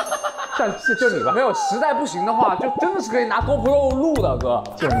就你吧，没有，实在不行的话，就真的是可以拿 GoPro 录的，哥。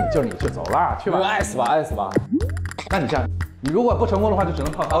就你去走了，去吧。爱死吧。那你这样，你如果不成功的话，就只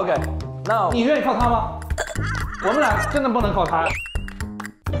能靠他。OK， 那你愿意靠他吗？我们俩真的不能靠他。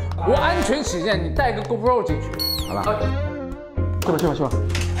我安全起见，你带个 GoPro 进去。好了，去吧。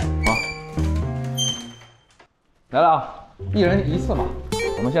好，来了啊，一人1次嘛。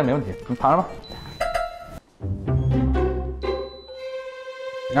我们现在没问题，你躺着吧。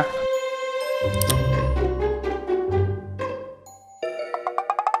你看。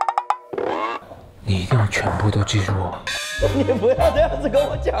你一定要全部都记住我。你不要这样子跟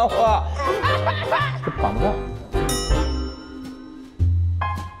我讲话。这绑不上。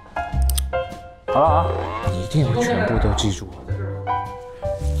好了啊，你一定要全部都记住我。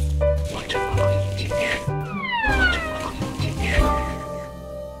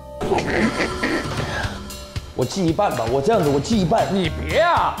我记一半吧，我这样子我记一半。你别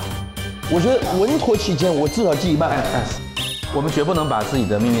啊！我觉得稳妥起见，我至少记一半。我们绝不能把自己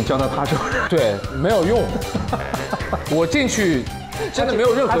的命运交到他手上。对，没有用。我进去真的没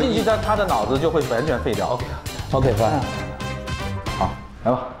有任何意义。他进去，他的脑子就会完全废掉。OK， fine。好，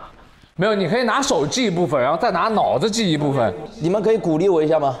来吧。没有，你可以拿手记一部分，然后再拿脑子记一部分。你们可以鼓励我一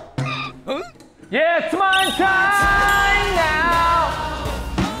下吗？It's my time now,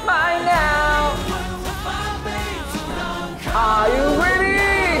 my now. Are you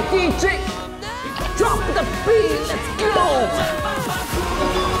ready, DJ? Drop the beat, let's go.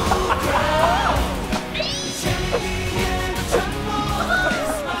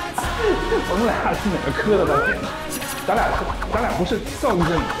 我们俩是哪个科的呢？咱俩不是教育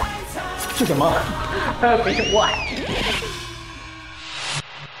任务，是什么？我。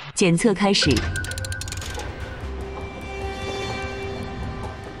检测开始。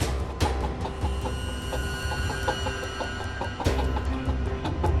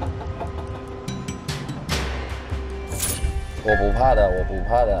我不怕的，我不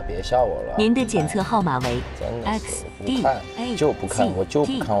怕的，别吓我了。您的检测号码为 XD， 就不看，我就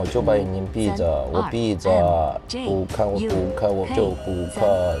不看，我就把眼睛闭着，我闭着，不看，我不看，我就不看。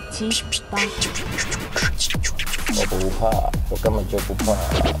我不怕，我根本就不怕，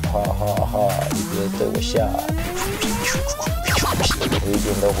哈哈哈！你别对我笑，我一点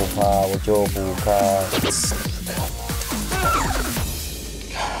都不怕，我就不看。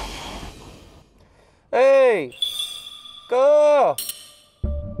哎，哥！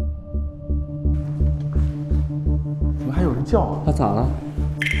怎么还有人叫啊？他咋了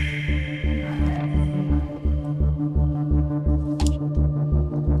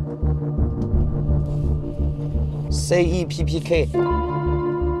？CEPPK，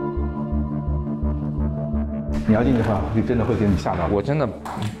你要进去的话，就真的会给你吓到。我真的不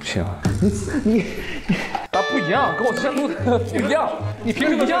行。你。 它不一样，跟我之前录的不一样。你平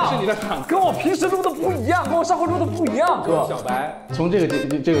时录的是你的场，跟我平时录的不一样，跟我上回录的不一样，哥。小白从这个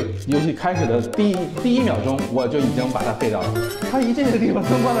游戏开始的第一秒钟，我就已经把它废掉了。他一进这个地方，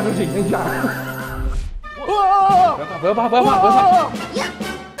灯关的时候就已经炸了。不要怕！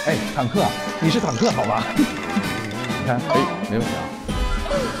哎，坦克，你是坦克好吧？你看，哎，没问题啊。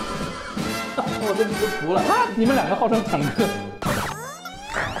我真是服了，你们两个号称坦克，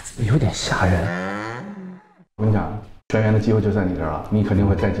有点吓人。 我跟你讲，全员的机会就在你这儿了，你肯定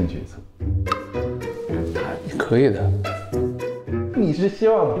会再进去一次。可以的，你是希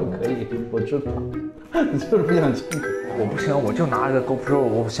望不可以，我知道，你就是不想进去。我不行，我就拿这个 GoPro，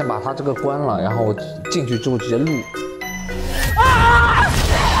 我先把它这个关了，然后我进去之后直接录。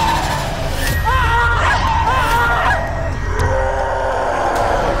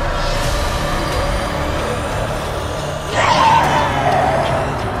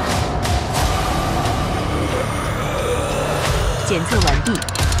检测完毕，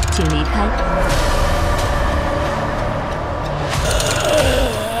请离开。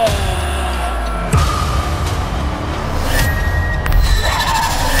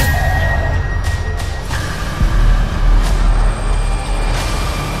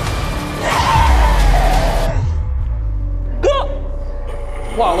哥！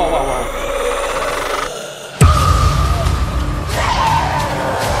哇！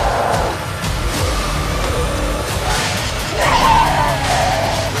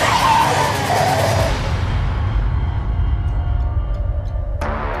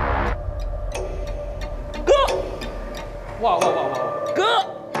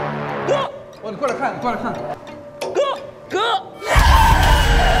你过来看，哥！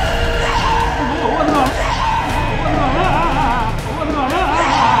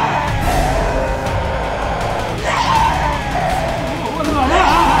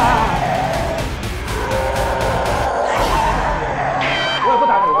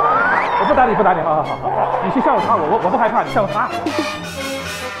不打你，好，你去吓唬他，我不害怕，你吓唬他，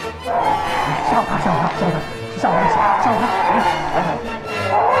吓唬他，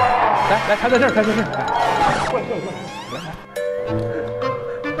来，开在这儿，过来，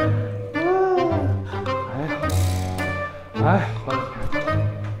哎，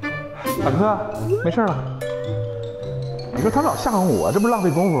坦克，没事了。你说他老吓唬我，这不是浪费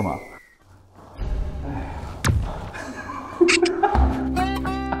功夫吗？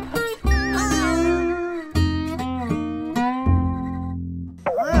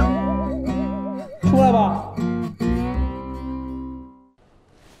出来吧！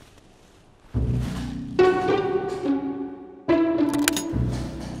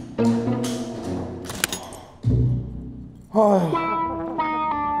哎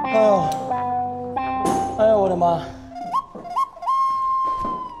呦，我的妈！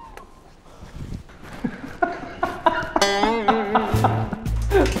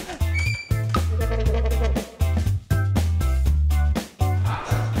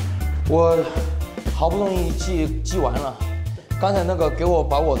我好不容易记完了，刚才那个给我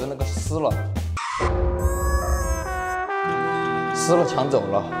把我的那个撕了，抢走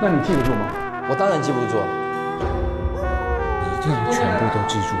了。那你记得住吗？我当然记不住。一定要全部都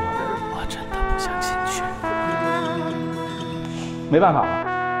记住。我真的不想进去。没办法了，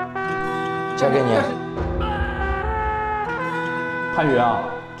交给你。瀚宇啊，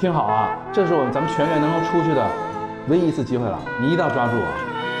听好啊，这是咱们全员能够出去的唯一一次机会了，你一定要抓住啊！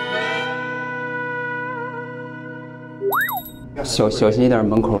小心一点，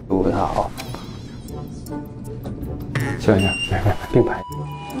门口堵他啊！小心点，来，并排。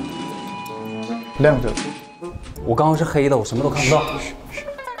亮着。我刚刚是黑的，我什么都看不到。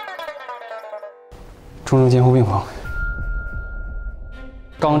重症监护病房。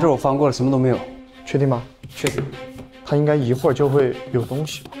刚刚这我翻过了，什么都没有。确定吗？确定。他应该一会儿就会有东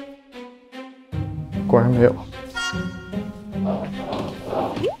西。果然没有。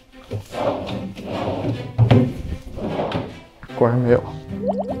果然没有。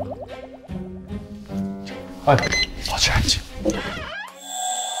哎，保持安静。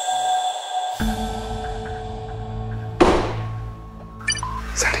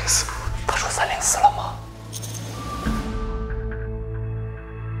304，他说304了吗？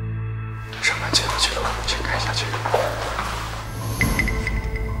上班记录记录，请看一下这个。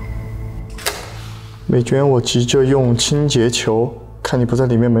美娟，我急着用清洁球，看你不在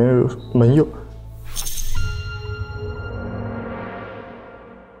里面，门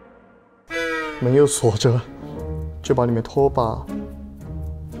又锁着，就把里面拖把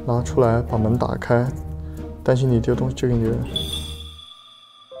拿出来，把门打开，担心你丢东西就给你扔。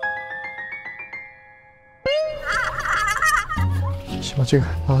把这个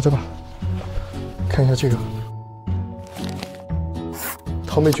拿着吧，看一下这个。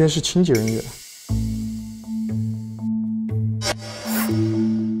陶美娟是清洁人员。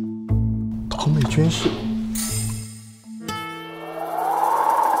陶美娟是。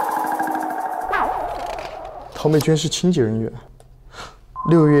陶美娟是清洁人员。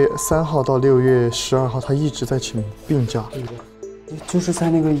6月3号到6月12号，她一直在请病假。就是在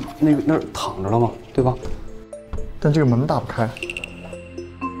那儿躺着了嘛，对吧？但这个门打不开，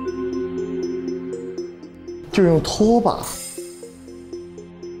就用拖把。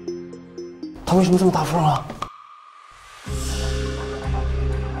他为什么这么大风啊？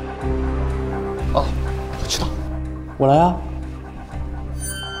哦，我知道，我来啊！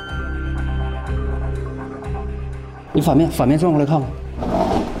你反面转过来看看。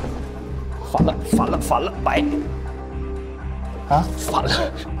反了，白。啊，反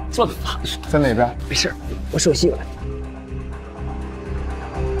了，转反了。在哪边？没事，我手细了。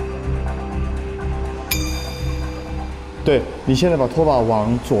对，你现在把拖把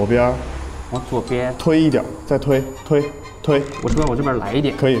往左边，往左边推一点，再推。我这边往这边来一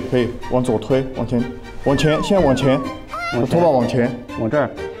点。可以，往左推，往前，现在往前，把拖把往前，往这儿，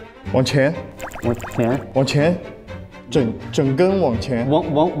往前，整根往前。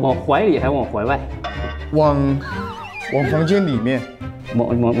往怀里还是往怀外？往房间里面。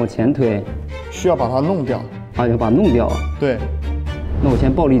往前推。需要把它弄掉。啊，要把它弄掉啊？对。那我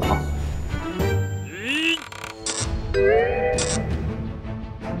先暴力躺。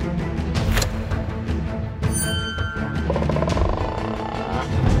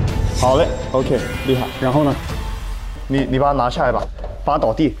好嘞 ，OK， 厉害。然后呢？你把它拿下来吧，把它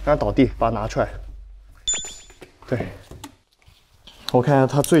倒地，让它倒地，把它拿出来。对。我看一下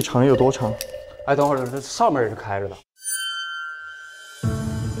它最长有多长。哎，等会儿，这上面也是开着的。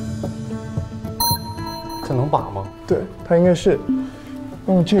这能拔吗？对，它应该是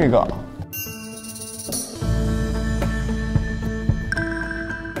用这个。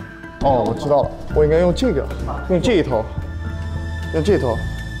哦，我知道了，我应该用这个，用这一头，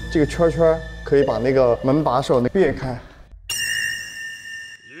这个圈圈可以把那个门把手别开。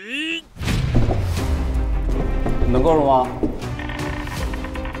能够了吗？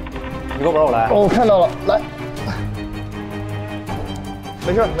你够不让我来？哦，我看到了，来，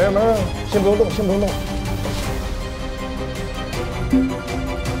没事，先不用动。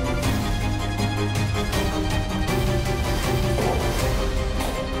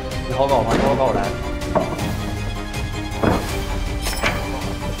你好搞吗？你好搞，我来。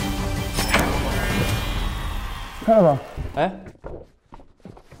看到吗？哎，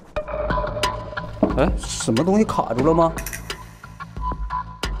什么东西卡住了吗？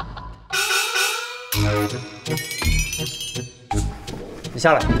你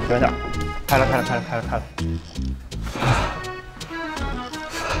下来，远点。开了。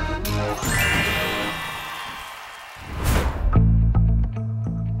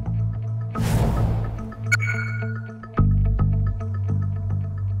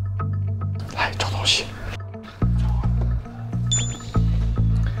来找东西。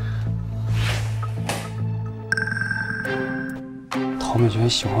陶美娟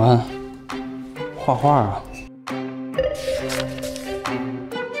喜欢画画啊。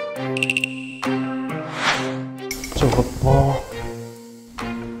这有个包，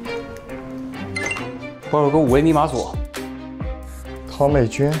包有个5位密码锁。陶美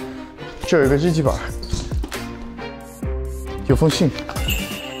娟，这有一个日记本，有封信，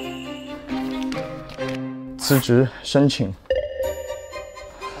辞职申请。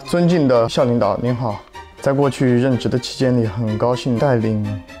尊敬的校领导您好，在过去任职的期间里，很高兴带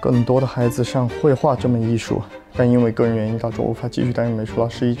领更多的孩子上绘画这门艺术，但因为个人原因导致我无法继续担任美术老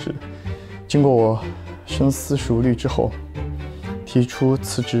师一职。经过我深思熟虑之后，提出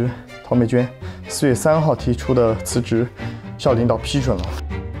辞职。陶美娟4月3号提出的辞职，校领导批准了。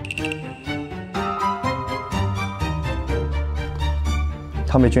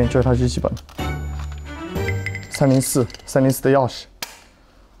陶美娟，这是她日记本，304的钥匙，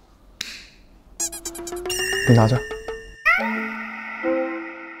你拿着。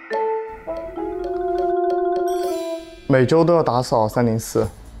每周都要打扫304，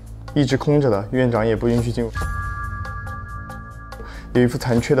一直空着的，院长也不允许进入。有一幅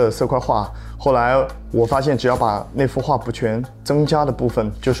残缺的色块画，后来我发现只要把那幅画补全，增加的部分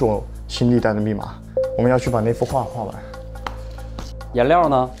就是我新历代的密码。我们要去把那幅画画完。颜料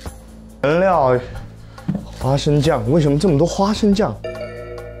呢？颜料，花生酱。为什么这么多花生酱？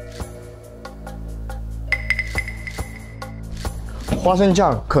花生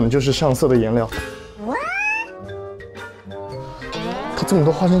酱可能就是上色的颜料。它这么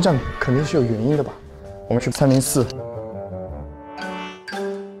多花生酱肯定是有原因的吧？我们去304。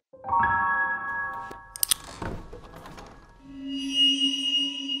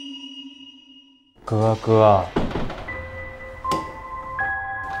哥，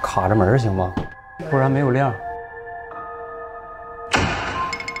卡着门行吗？不然没有亮。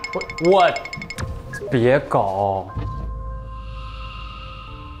我别搞，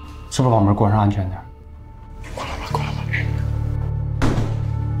是不是把门关上安全点？关了吧。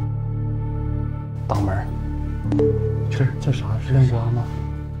挡门。这啥？是亮瓜吗？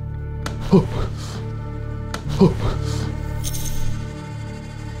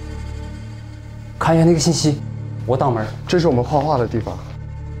看一下那个信息，我挡门。这是我们画画的地方。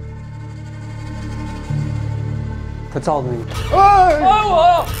他照着你。爱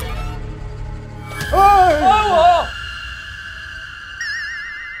我！爱我！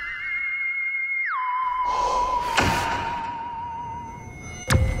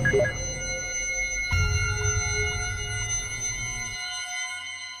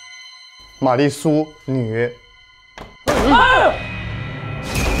玛丽苏，女。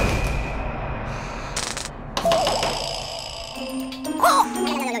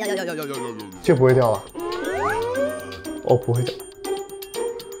这不会掉吧？哦，不会掉。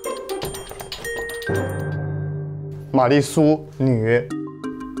玛丽苏，女，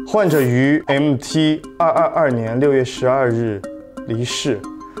患者于 MT222年6月12日离世，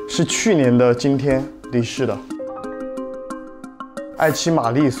是去年的今天离世的。爱妻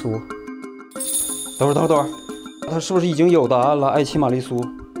玛丽苏。等会儿，他是不是已经有答案了？爱妻玛丽苏。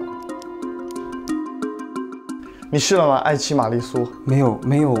你试了吗？爱妻玛丽苏。没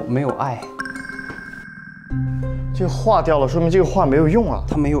有爱。这个画掉了，说明这个画没有用啊。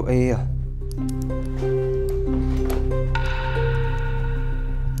他没有 A 呀。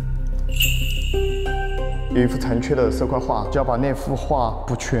有一幅残缺的色块画，就要把那幅画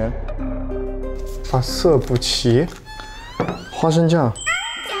补全，把色补齐。花生酱。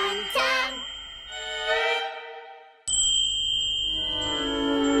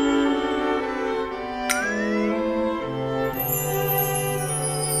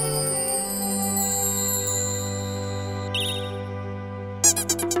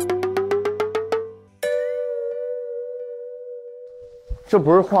这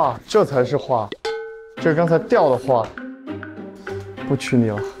不是画，这才是画。这是刚才掉的画，不娶你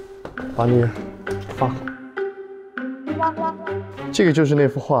了，把你放好。这个就是那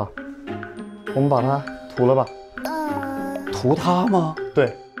幅画，我们把它涂了吧？涂它吗？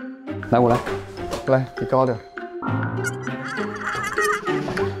对。来，我来。来，你高点。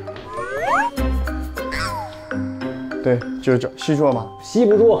对，就是这，吸住了吗？吸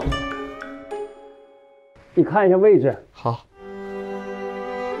不住。你看一下位置。好。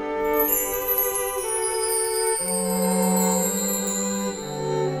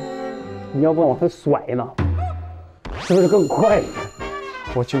你要不往上甩呢，是不是更快？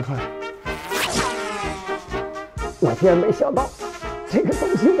我尽快。我竟然没想到，这个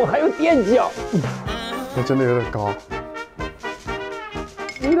东西我还有垫脚。我真的有点高，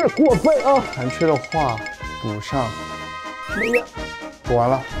有点过分啊！残缺的画补上。没了。补完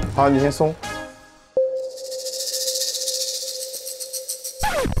了，好，你先松。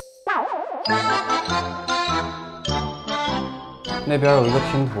那边有一个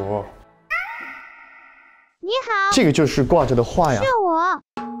拼图。你好，这个就是挂着的画呀。是我。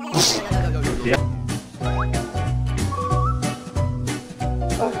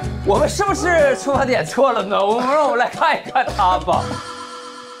我们是不是出发点错了呢？让我们来看一看他吧。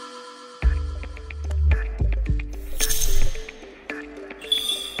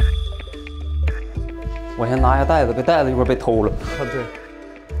我先拿下袋子，这袋子一会儿被偷了。啊，对。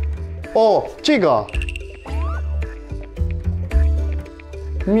哦，这个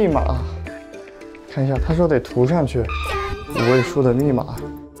密码。看一下，他说得涂上去5位数的密码。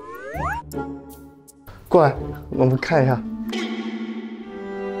过来，我们看一下，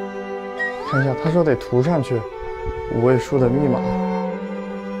看一下，他说得涂上去5位数的密码。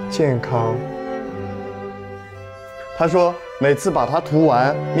健康。他说每次把它涂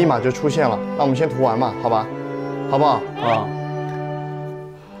完，密码就出现了。那我们先涂完嘛，好吧？好不好？啊。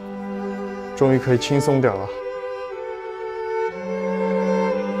终于可以轻松点了。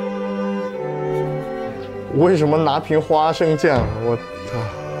为什么拿瓶花生酱？我操！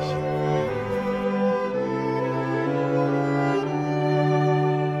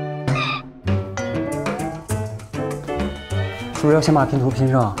是不是要先把拼图拼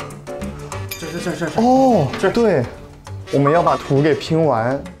上？这。哦，对，我们要把图给拼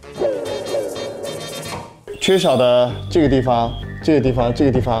完。缺少的这个地方，这个地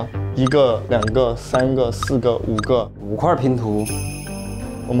方，1个、2个、3个、4个、5个，5块拼图。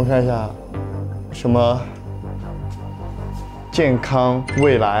我们看一下，什么？健康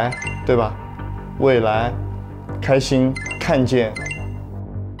未来，对吧？未来，开心，看见。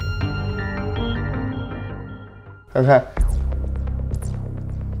看看，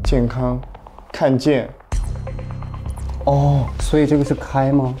健康，看见。哦，所以这个是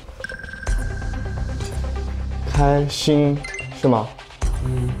开吗？开心是吗？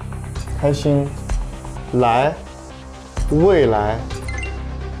开心，来，未来，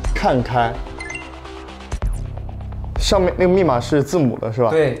看开。上面那个密码是字母的是吧？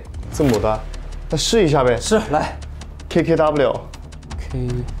对，字母的。那试一下呗。是，来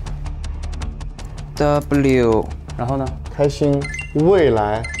 ，KKW。KW， 然后呢？开心，未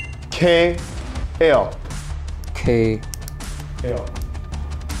来，KL。KL。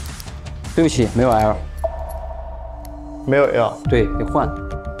对不起，没有 L。没有 L。对，得换。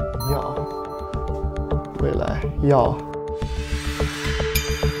要。未来要。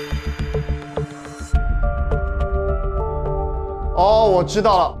哦，我知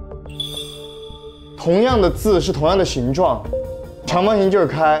道了。同样的字是同样的形状，长方形就是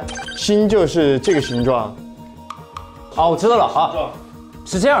开，心就是这个形状。啊，我知道了啊，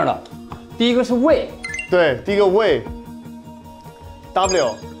是这样的，第一个是为，对，第一个为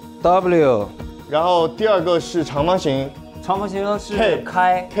W， 然后第二个是长方形，长方形是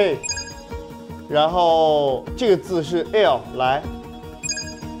开 K， 然后这个字是 L， 来，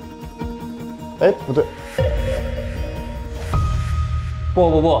哎，不对，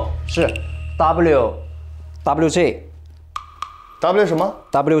不是 WJ 什么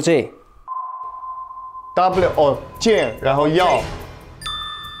WJ。 W 哦，健，然后要，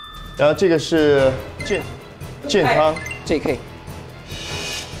然后这个是健康 JK，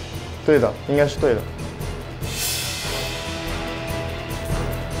 对的，应该是对的。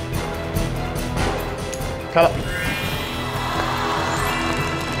开了。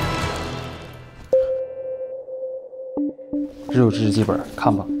日记本，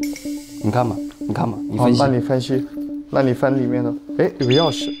看吧，你看吧，你分析。那你分析，那你翻里面的，哎，有个钥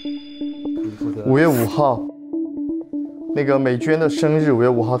匙。5月5号，那个美娟的生日，5月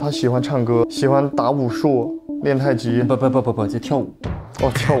5号，她喜欢唱歌，喜欢打武术，练太极。不，这跳舞。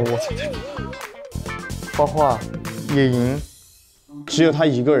哦，跳舞。画画，野营，只有他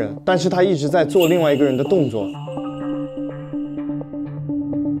一个人，但是他一直在做另外一个人的动作。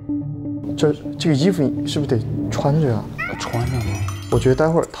这个衣服你是不是得穿着呀？穿着吗？我觉得待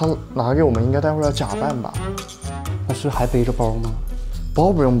会儿他拿给我们，应该待会儿要假扮吧。那是还背着包吗？包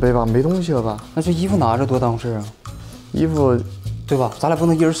不用背吧，没东西了吧？那这衣服拿着多当事啊！衣服，对吧？咱俩不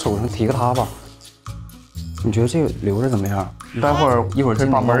能一人手上提个它吧？你觉得这个留着怎么样？待会儿一会儿进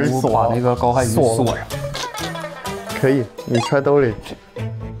把门锁，把那个高瀚宇锁上。可以，你揣兜里。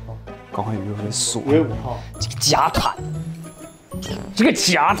高瀚宇就会锁。5月5号，这个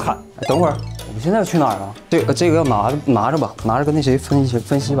假坦，等会儿，我们现在要去哪儿啊？这个要拿着吧，拿着跟那谁分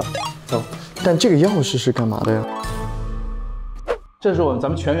析吧。走。但这个钥匙是干嘛的呀？这是咱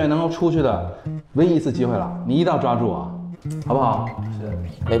们全员能够出去的唯一一次机会了，你一定要抓住啊，好不好？是，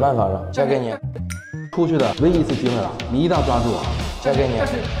没办法了，交给你。出去的唯一一次机会了，你一定要抓住啊，交给你。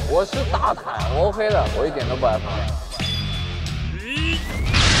我是大坦，我 OK 的，我一点都不害怕。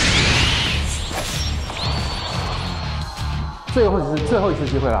最后一次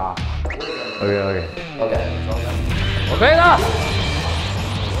机会了啊 ！OK， 我可以的。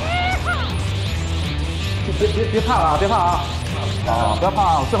别怕了啊，别怕啊！啊，不要怕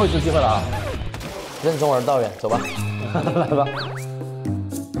啊！最后一次机会了啊！任重而道远，走吧，来吧，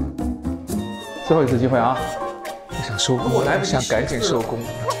最后一次机会啊！我想收工，我想赶紧收工。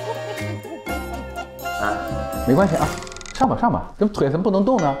啊，没关系啊，上吧，怎么腿怎么不能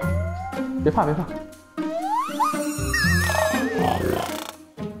动呢？别怕。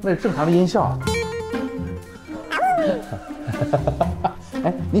那是正常的音效。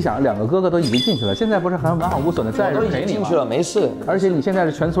哎，你想，两个哥哥都已经进去了，现在不是很完好无损的在这陪你吗？进去了，没事。而且你现在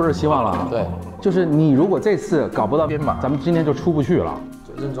是全村的希望了。对，就是你如果这次搞不到编码，咱们今天就出不去了。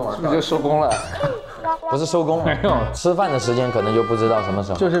任重而道远，就收工了。不是收工，没有吃饭的时间可能就不知道什么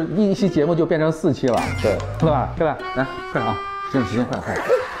时候。就是一期节目就变成4期了。对，对吧？来，快点啊！时间快。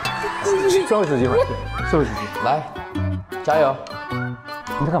最后一次机会，最后一次机会，来，加油！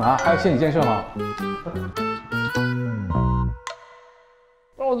你在干嘛？还有心理建设吗？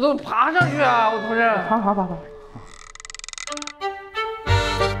我都爬上去啊！我不是爬。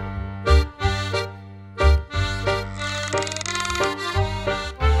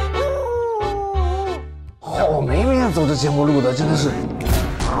好没面子，这节目录的真的是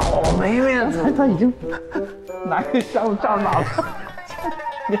好没面子。他已经拿一张照拿了。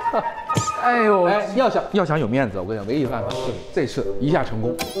哎呦，要想有面子，我跟你讲，唯一办法是这次一下成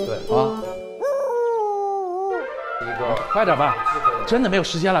功。对啊，快点吧，真的没有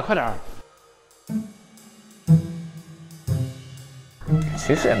时间了，快点。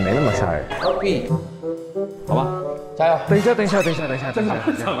其实也没那么吓人。好吧？加油！等一下，怎么了？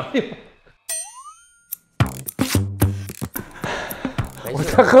我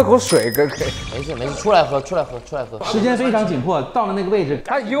再喝口水，哥可以。没事，出来喝。时间非常紧迫，到了那个位置，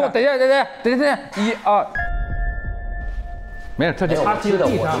他给我等一下，1、2，没事，他就他踢的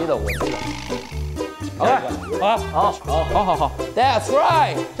地上。我记得。好 ，That's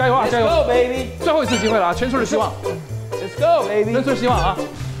right， 加油啊，加油 ，Let's go baby， 最后一次机会了啊，全村的希望 ，Let's go baby， 全村希望啊，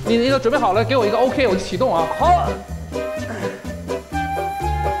你都准备好了，给我一个 OK， 我就启动啊。好，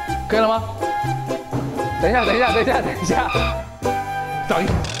可以了吗？等一下，等一下，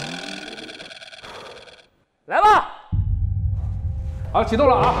来吧，好，启动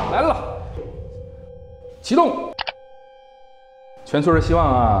了啊，来了，启动，全村的希望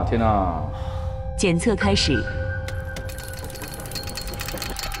啊，天哪！检测开始。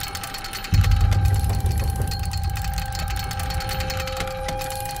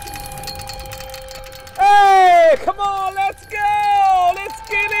哎 ，Come on，Let's go，Let's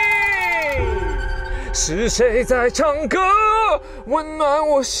get it。是谁在唱歌，温暖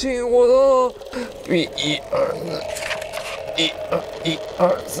我心？我的1、2、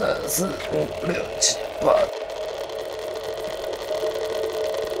3、4、5、6、7、8。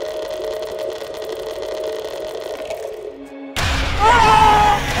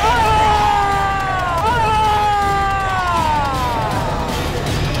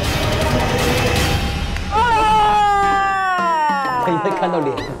看到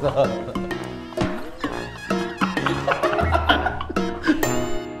脸了。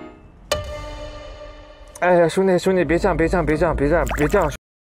哎呀，兄弟，别这样。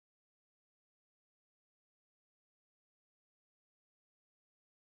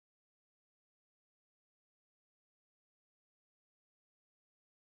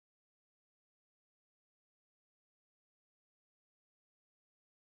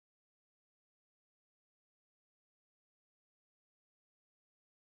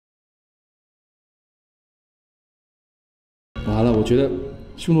完了，我觉得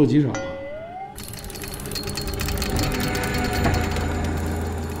凶多吉少。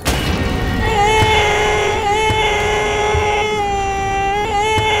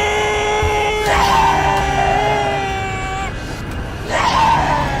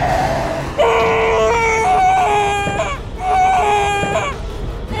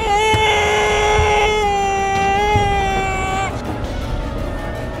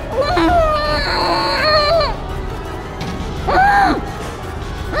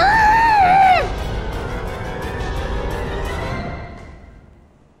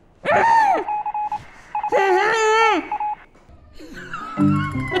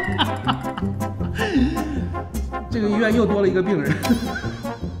这个医院又多了一个病人。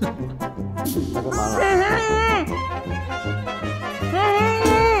他干嘛了？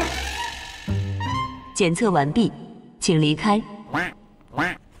检测完毕，请离开。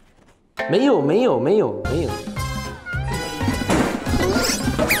没有。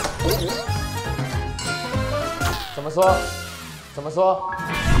怎么说？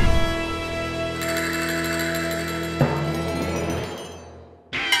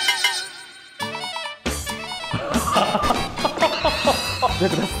别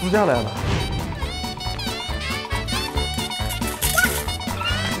给他撕下来了。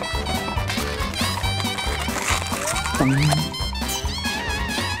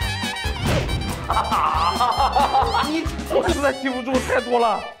我实在记不住，太多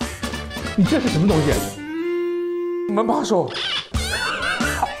了。你这是什么东西？门把手。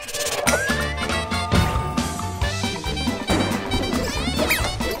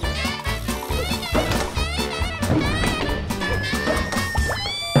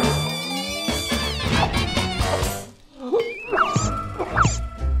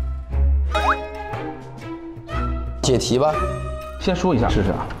解题吧，先说一下试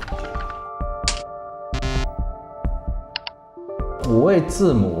试啊。5位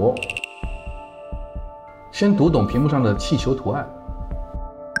字母，先读懂屏幕上的气球图案。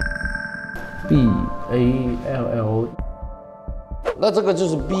BALLO， 那这个就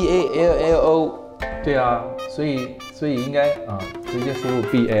是 BALLO。对啊，所以应该啊，直接输入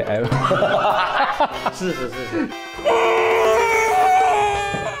BAL。是。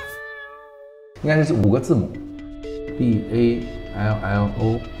应该是5个字母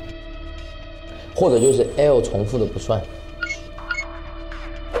BALLO， 或者就是 L 重复的不算。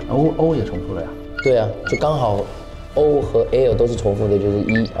O 也重复了呀？对啊，就刚好 O 和 L 都是重复的，就是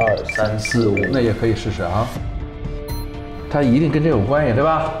1、2、3、4、5。那也可以试试啊。它一定跟这有关系，对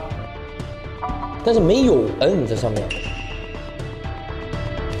吧？但是没有 N 在上面。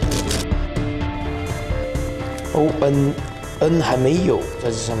O N 还没有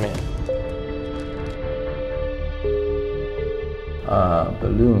在这上面。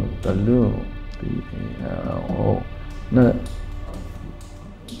balloon B A L O， 那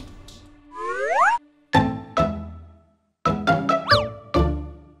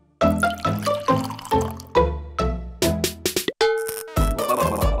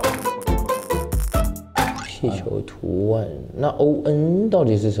气球图案，那 O N 到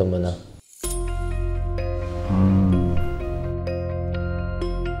底是什么呢？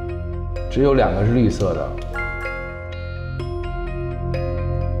只有2个是绿色的。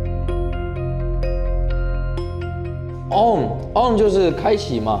On 就是开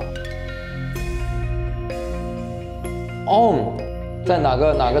启嘛。On 在哪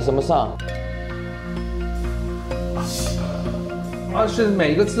个什么上？是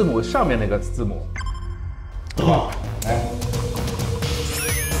每一个字母上面那个字母。来，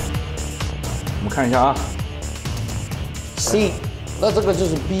我们看一下啊。C， 那这个就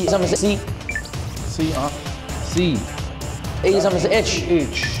是 B 上面是 C 啊 C，A 上面是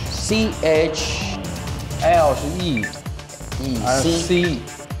H，C H，L 是 E C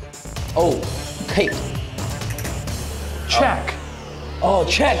O K check， 哦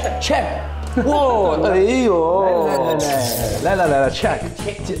check， 哇，哎呦，来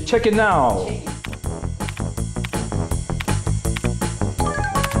check it now。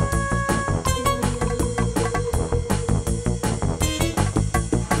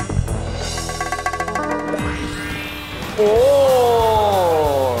哦，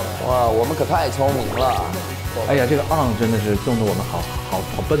哇，我们可太聪明了！哎呀，这个 on 真的是弄得我们好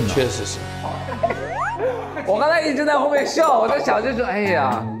笨呐。确实是。我刚才一直在后面笑，我在想就是，哎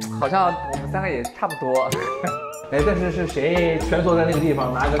呀，好像我们3个也差不多。哎，但是是谁蜷缩在那个地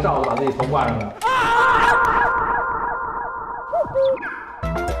方，拿一个罩子把自己头挂上的？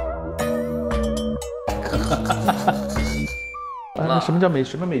那什么叫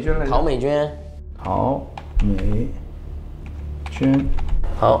什么美娟来着？陶美娟。陶美娟。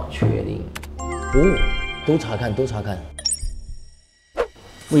好，确定。都查看。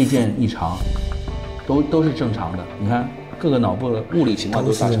未见异常，都是正常的。你看各个脑部的物理情况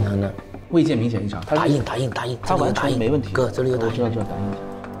都是正常的，未见明显异常。打印，他完全没问题。哥，这里有打印。知道打印。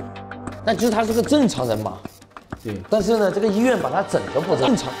那就是他是个正常人嘛。对。但是呢，这个医院把他整得不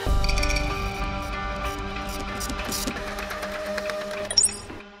正常。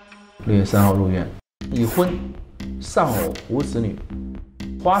6月3号入院，已婚，丧偶，无子女，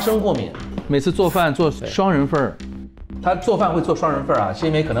花生过敏，每次做饭做双人份儿。他做饭会做双人份啊，是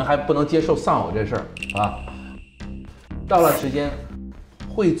因为可能还不能接受丧偶这事儿啊。到了时间，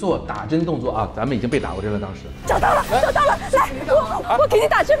会做打针动作啊，咱们已经被打过针了，当时。找到了，来，我给你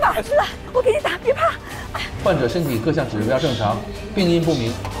打针吧，来，我给你打，别怕。患者身体各项指标正常，病因不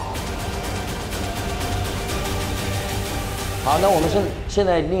明。好，那我们现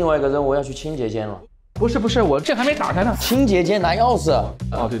在另外一个任务要去清洁间了。不是，我这还没打开呢。清洁间拿钥匙。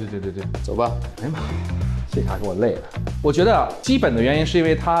哦，对，走吧。哎呀妈，这下给我累了。我觉得基本的原因是因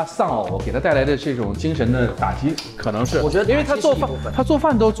为他丧偶给他带来的这种精神的打击，可能是。我觉得因为他做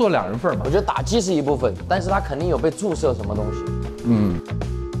饭都做2人份嘛。我觉得打击是一部分，但是他肯定有被注射什么东西。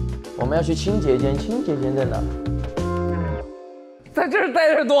我们要去清洁间，清洁间在哪？在这儿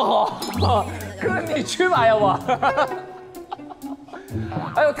待着多好，哥你去吧，要不。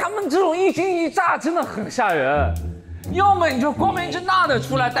哎呦，他们这种一惊一乍真的很吓人，要么你就光明正大的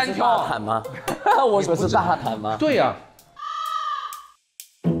出来单挑。大坦吗？我说是大坦吗？对呀。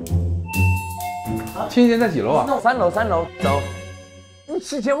清洁间在几楼啊？3楼，走。你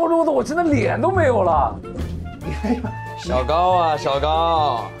吃节目录的我真的脸都没有了。小高啊，小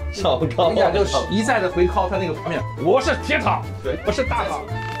高，人家就一再的回靠他那个画面。我是铁塔，对，我是大塔，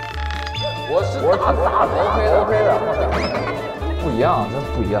我是大塔 ，OK 的。不一样，真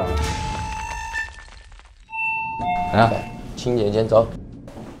不一样。来，清洁间走。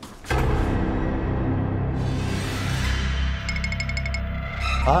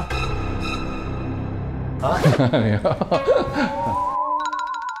啊？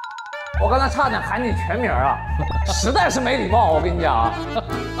我刚才差点喊你全名啊，实在是没礼貌，我跟你讲啊，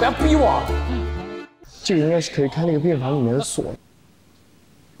不要逼我。这个应该是可以开那个病房里面的锁。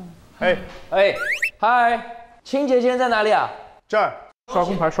嗨，清洁间在哪里啊？这儿。刷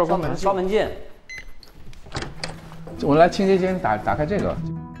工牌，刷文件。我来清洁间打开这个。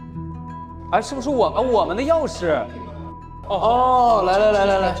哎，是不是我们的钥匙？哦，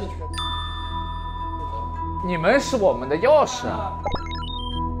来。你们是我们的钥匙。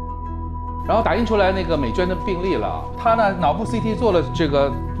然后打印出来那个美娟的病历了，她呢脑部 CT 做了这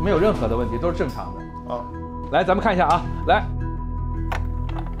个没有任何的问题，都是正常的。来咱们看一下啊，来，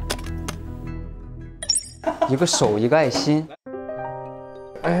一个手一个爱心。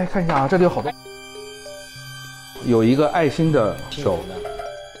哎，看一下啊，这里有好多。有一个爱心的手。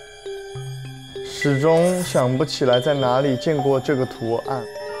始终想不起来在哪里见过这个图案。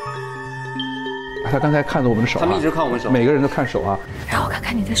他刚才看着我们的手、啊，他们一直看我们手，每个人都看手啊。让我看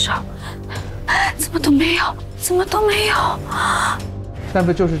看你的手，怎么都没有，怎么都没有。但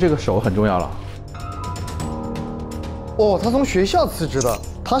不就是这个手很重要了？哦，他从学校辞职的，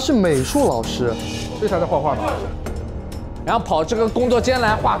他是美术老师，所以他在画画嘛。然后跑这个工作间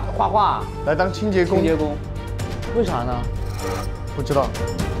来画画，来当清洁工。清洁工，为啥呢？不知道。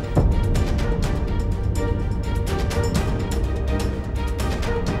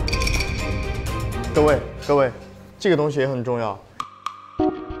各位，这个东西也很重要。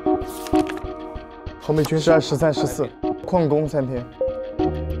陶美君是13、14，旷工3天。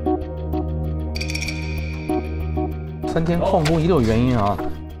3天旷工一定有原因啊。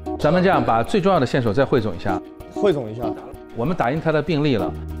咱们这样把最重要的线索再汇总一下。汇总一下。我们打印他的病历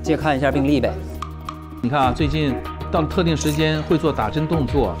了，借看一下病历呗。你看啊，最近到了特定时间会做打针动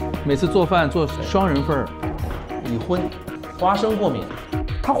作，每次做饭做双人份儿，已婚，花生过敏。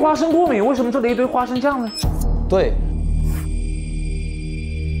他花生过敏，为什么做了一堆花生酱呢？对。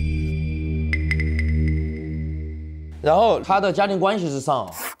然后他的家庭关系是丧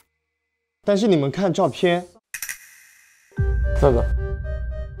偶，但是你们看照片，这个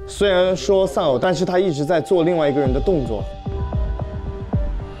虽然说丧偶，但是他一直在做另外一个人的动作。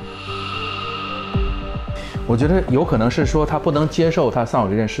我觉得有可能是说他不能接受他丧偶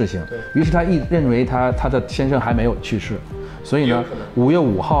这件事情，于是他认为他的先生还没有去世。所以呢，5月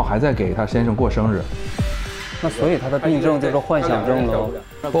5号还在给他先生过生日。那所以他的病症就是幻想症喽？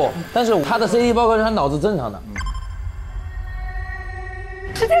不，但是他的 CT 报告是他脑子正常的。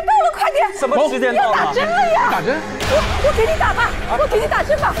时间到了，快点！什么时间到了？要打针了呀！打针？我给你打吧，我给你打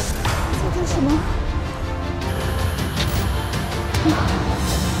针吧。这是什么？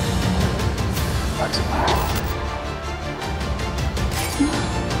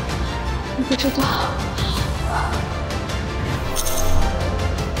我不知道。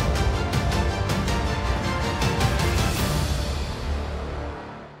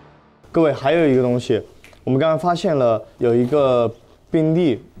各位，还有一个东西，我们刚刚发现了有一个病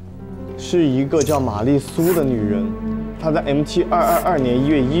例，是一个叫玛丽苏的女人，她在 MT222年1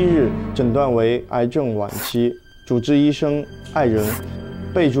月1日诊断为癌症晚期，主治医生爱人，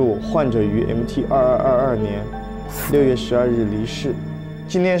备注患者于 MT2222年6月12日离世，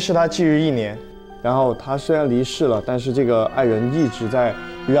今天是她忌日1年。然后她虽然离世了，但是这个爱人一直在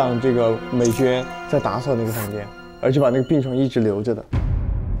让这个美娟在打扫那个房间，而且把那个病床一直留着的。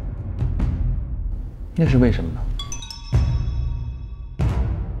那是为什么呢？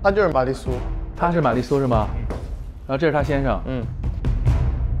她就是玛丽苏，她是玛丽苏是吗？然后这是她先生，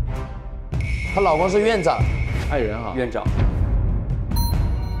她老公是院长，爱人哈，院长。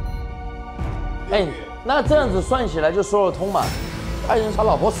哎，那这样子算起来就说得通嘛。爱人他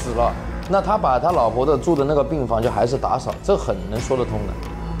老婆死了，那他把他老婆的住的那个病房就还是打扫，这很能说得通的，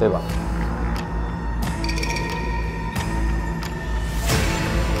对吧？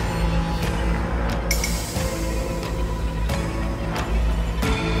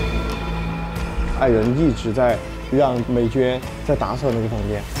爱人一直在让美娟在打扫那个房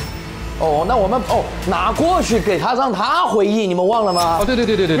间。哦，那我们拿过去给他，让他回忆，你们忘了吗？哦，对，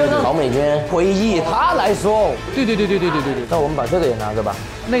要让老美娟回忆，他来说。对。那我们把这个也拿着吧。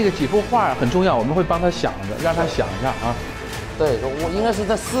那个几幅画很重要，我们会帮他想着，让他想一下啊。对，我应该是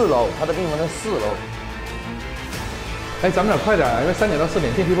在4楼，他的病房在4楼。哎，咱们俩快点，因为3点到4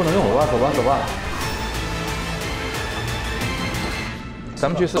点电梯不能用。走吧。咱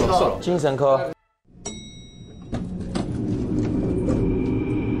们去4楼。精神科。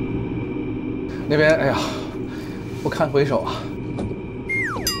那边，哎呀，不堪回首啊！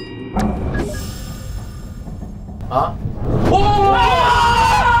啊！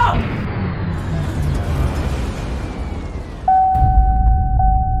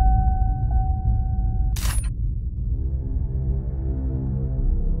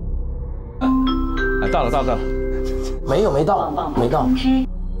到了。没到。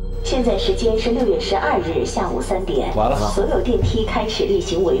现在时间是6月12日下午3点。完了，所有电梯开始例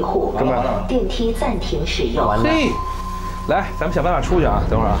行维护，电梯暂停使用。嘿，来，咱们想办法出去啊！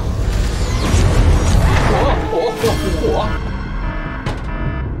等会儿啊。我。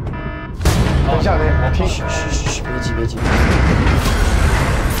等一下，停！嘘，别急。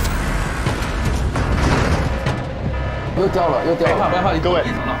又掉了。不要怕，各位，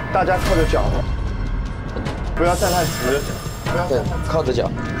大家靠着脚，不要站太直。对，靠着脚，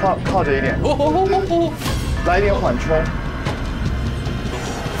靠着一点，来一点缓冲。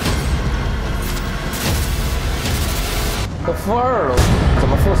都负2了，怎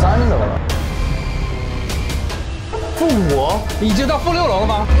么负3了？负5，已经到负6楼了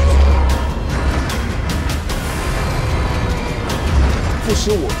吗？负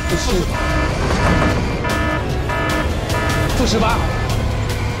15，负18。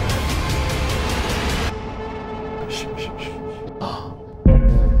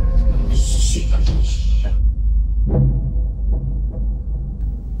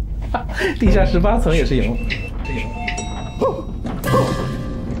地下18层也是赢了。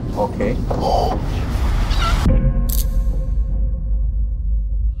OK。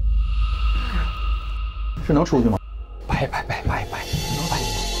是能出去吗？拜。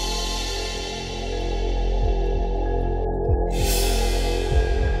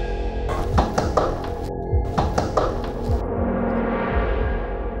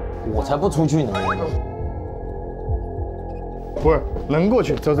我才不出去呢。不是，能过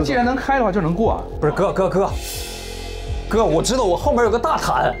去，走。既然能开的话，就能过啊。不是哥，我知道我后面有个大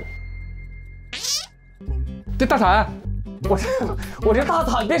毯。这大毯，我这大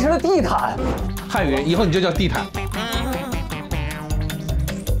毯变成了地毯。汉语以后你就叫地毯。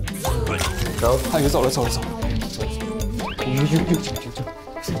走，汉语走了。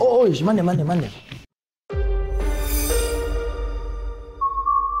哦，慢点。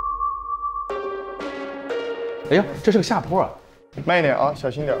哎呀，这是个下坡啊！慢一点啊，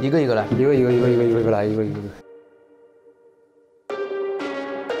小心点。一个来，一个来，一个。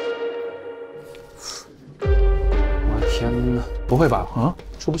我天哪！不会吧？啊，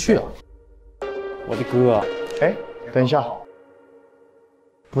出不去啊！我的哥！哎，等一下，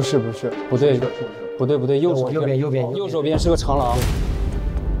不对，右手边是个长廊。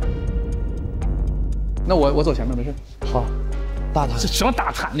那我走前面没事。好，大毯。这什么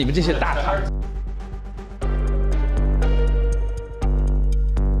大毯？你们这些大毯。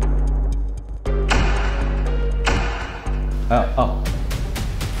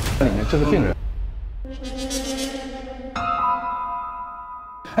这里面这是病人。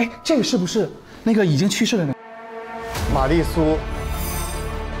哎，这个是不是那个已经去世的那个玛丽苏？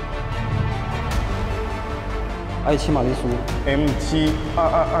爱妻玛丽苏 ，M7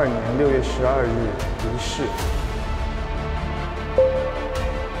 222年6月12日离世。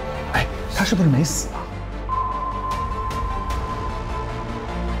哎，他是不是没死啊？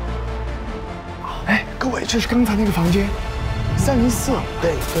哎，各位，这是刚才那个房间，304。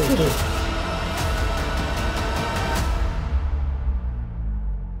对。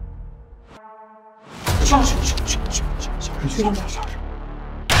去。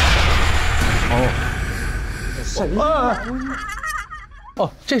哦，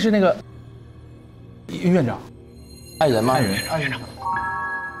这是那个院长，爱人吗？爱人。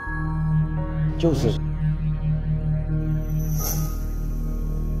就是。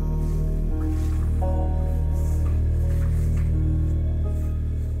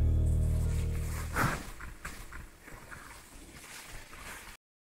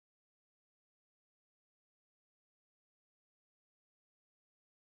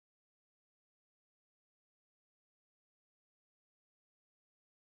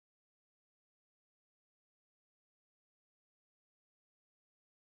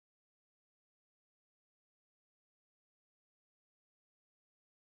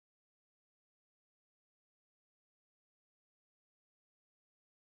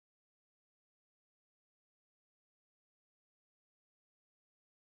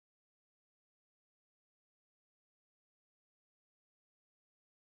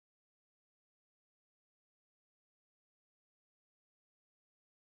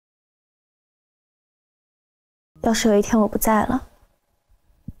要是有一天我不在了，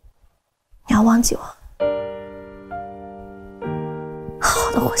你要忘记我，好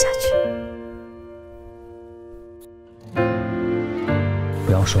好的活下去。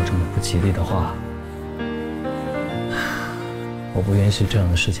不要说这么不吉利的话，我不允许这样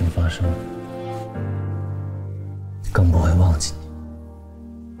的事情发生，更不会忘记你。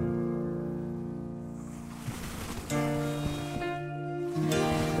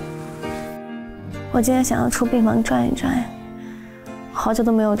我今天想要出病房转一转，好久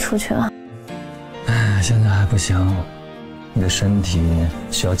都没有出去了。哎，现在还不行，你的身体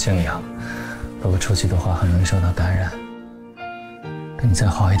需要静养，如果出去的话，很容易受到感染。等你再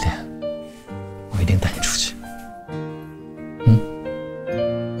好一点，我一定带你出去。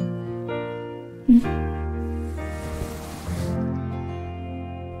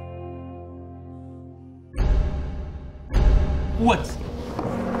我。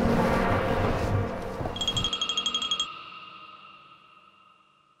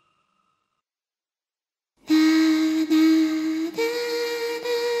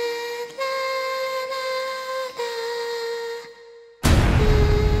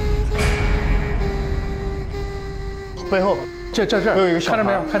背后，这有一个小孩，看着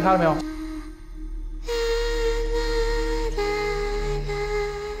没有？看他了没有？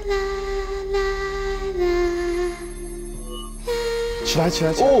起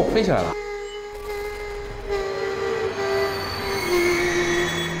来！哦，飞起来了。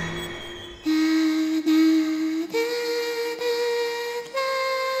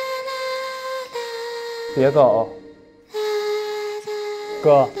别搞，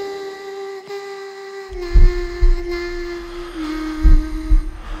哥。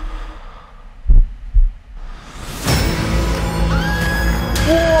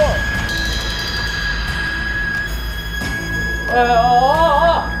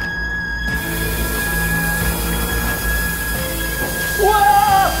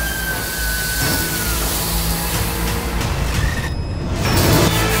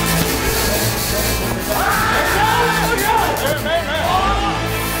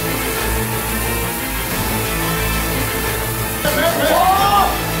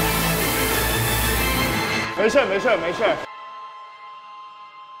没事。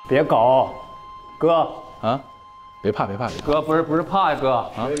别搞，哥啊，别怕。哥不是怕呀，哥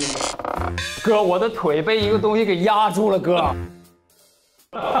啊，哥，我的腿被一个东西给压住了，哥。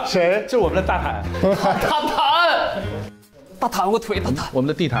谁？这是我们的大毯。大毯，我腿大毯。我们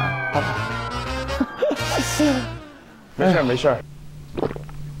的地毯。大毯。没事。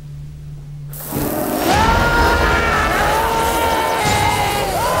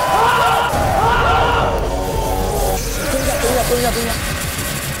蹲下！起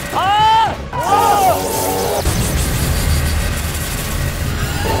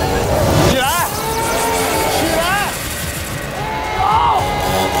来！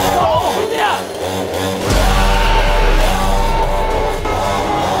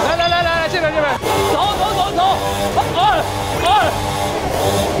走！来，这边！走！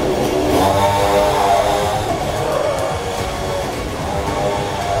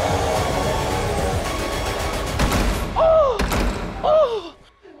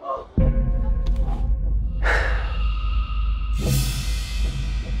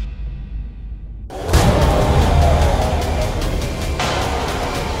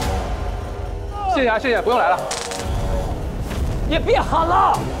谢谢，不用来了。你别喊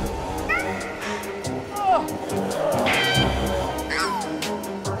了。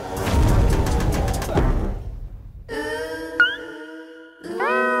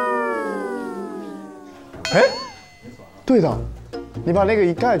哎，对的，你把那个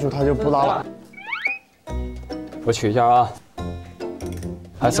一盖住，它就不拉了。我取一下啊。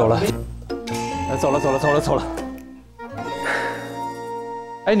哎，走了。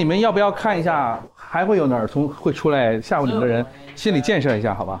哎，你们要不要看一下，还会有哪儿会出来吓唬你们的人？心理建设一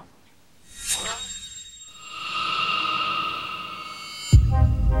下，好吧？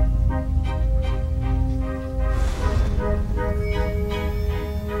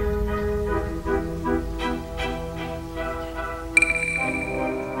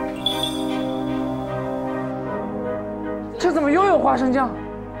这怎么又有花生酱？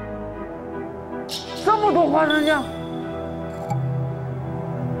这么多花生酱！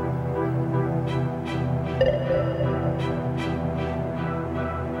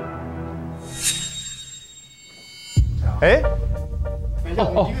哎，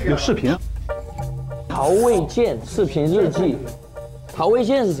有视频。陶卫健视频日记，陶卫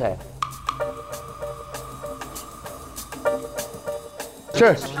健是谁？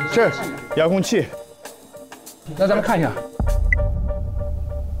这遥控器。那咱们看一下。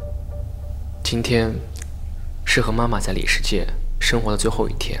今天是和妈妈在李世界生活的最后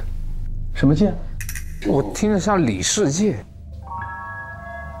一天。什么界？我听着像李世界。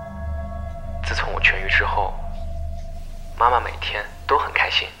自从我痊愈之后，妈妈每天都很开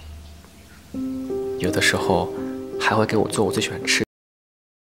心，有的时候还会给我做我最喜欢吃。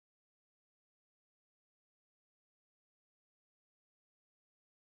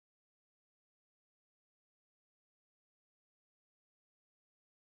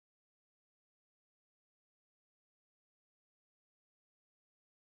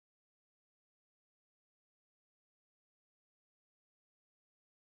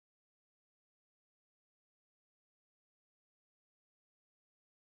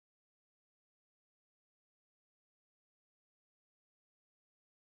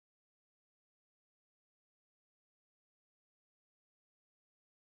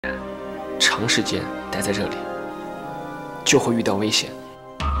长时间待在这里，就会遇到危险。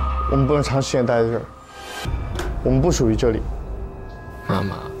我们不能长时间待在这儿，我们不属于这里。妈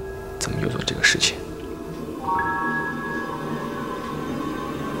妈怎么又做这个事情？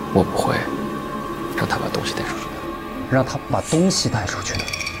我不会让她把东西带出去的。让她把东西带出去的？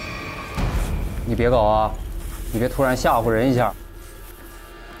你别搞啊！你别突然吓唬人一下。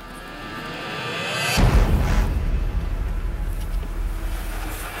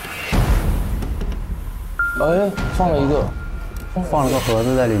哎，放了个盒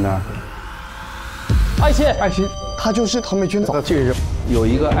子在里面。爱心，爱心，它就是唐美娟找的戒指，有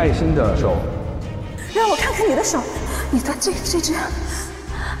一个爱心的手。让我看看你的手，你的这只，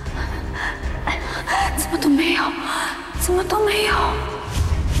怎么都没有，怎么都没有。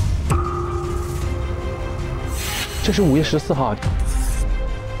这是5月14号，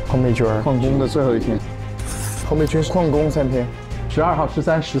唐美娟旷工的最后一天。唐美娟旷工3天，12号、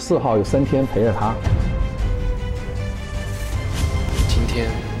13、14号有3天陪着她。今天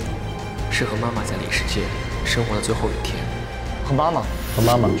是和妈妈在灵世界生活的最后一天。和妈妈。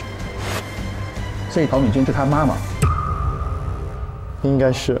所以陶美娟是她妈妈，应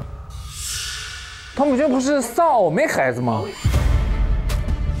该是。陶美娟不是丧偶没孩子吗？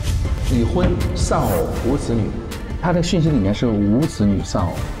已婚丧偶无子女，她的讯息里面是无子女丧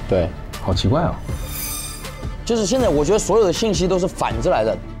偶。对，好奇怪哦。就是现在，我觉得所有的信息都是反着来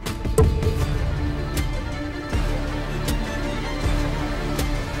的。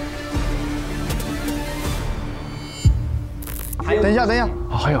等一下，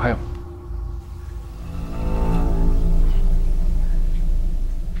哦，还有。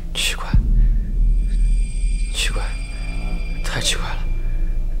奇怪，太奇怪了，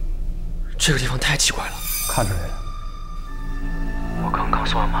这个地方太奇怪了。看出来了。我刚告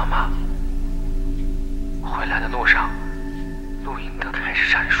诉完妈妈，回来的路上，录音灯开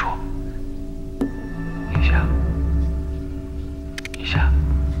始闪烁，一下，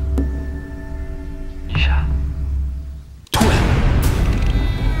突然，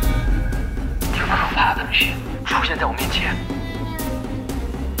有个可怕的东西出现在我面前。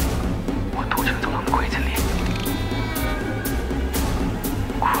我躲进走廊的柜子里，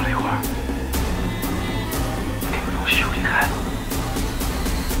过了一会儿，那个东西又离开了。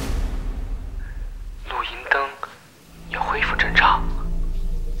录音灯也恢复正常。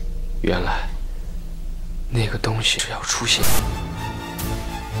原来，那个东西只要出现，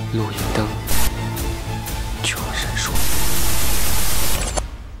录音灯就要闪烁。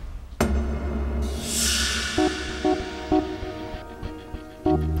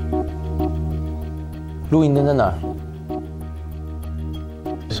录音灯在哪儿？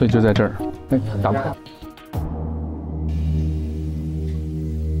所以就在这儿。哎，打不开。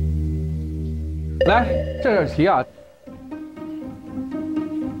来，这有题啊，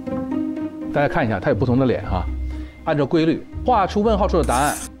大家看一下，它有不同的脸哈。按照规律，画出问号处的答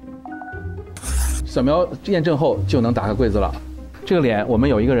案，扫描验证后就能打开柜子了。这个脸，我们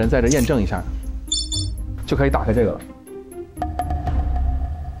有一个人在这验证一下，就可以打开这个了。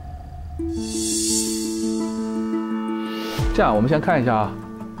这样，我们先看一下啊，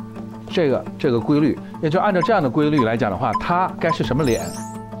这个规律，也就按照这样的规律来讲的话，它该是什么脸？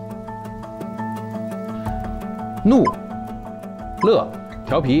怒、乐、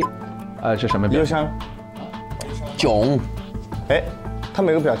调皮，是什么表？忧伤、囧。哎，它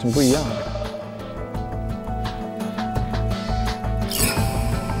每个表情不一样。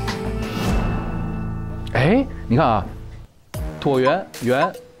哎，你看啊，椭圆、圆、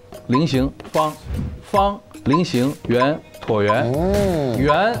菱形、方、方、菱形、圆。椭圆，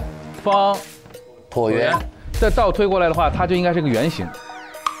圆、方、椭圆，再倒推过来的话，它就应该是个圆形。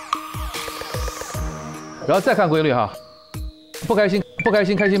然后再看规律哈，不开心，不开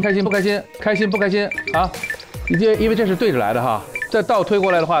心，开心，开心，不开心，开心，不开心啊，因为这是对着来的哈。再倒推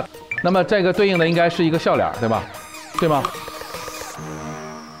过来的话，那么这个对应的应该是一个笑脸，对吧？对吗？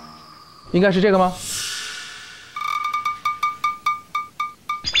应该是这个吗？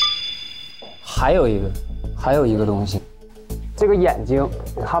还有一个东西。这个眼睛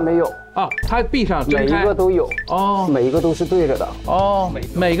它没有啊，它闭上睁开，每一个都有哦，每一个都是对着的哦，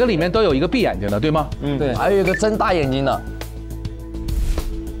每个里面都有一个闭眼睛的，对吗？嗯，对，还有一个睁大眼睛的，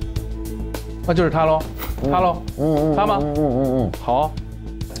那就是他喽，他喽，他吗？好，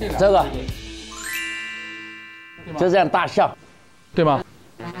这个就这样大象，对吗？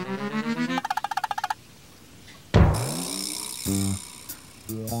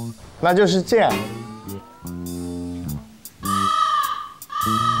那就是这样。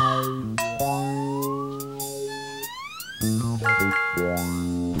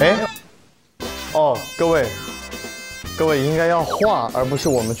哎，哦，各位应该要画，而不是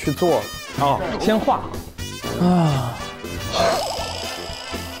我们去做。哦，先画。啊。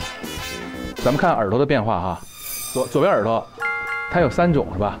咱们看耳朵的变化哈，左边耳朵，它有3种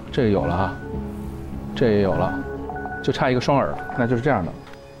是吧？这个有了哈，这也有了，就差一个双耳，那就是这样的。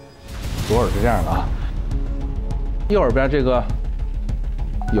左耳是这样的啊。右耳边这个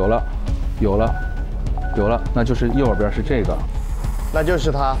有了，有了，那就是右边是这个，那就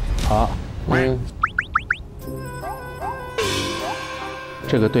是他。好，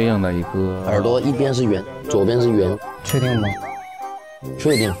这个对应的一个耳朵一边是圆，左边是圆，确定吗？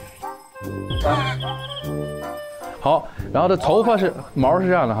确定。好，然后这头发是毛是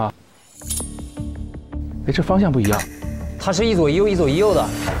这样的哈。哎，这方向不一样，它是一左一右，一左一右的。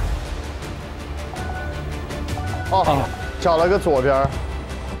哦，找了个左边。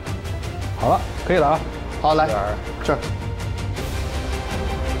好了，可以了啊。好，来这儿。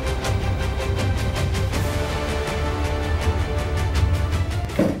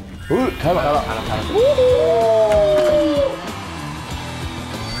开了，开了。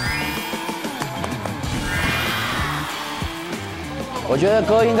我觉得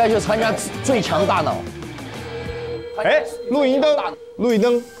哥应该去参加最强大脑。哎，露营灯，露营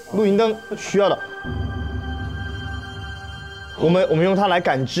灯，露营灯需要的。我们用它来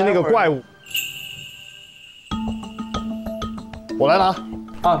感知那个怪物。我来拿。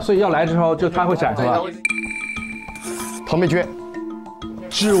啊，所以要来之后就它会闪是吧？陶美娟。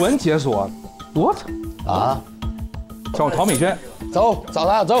指纹解锁 ，what？ 啊？找陶美娟，走，找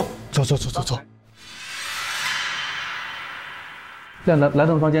他，走，走。亮蓝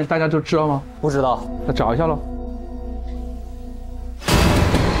灯房间，大家就知道吗？不知道，那找一下喽。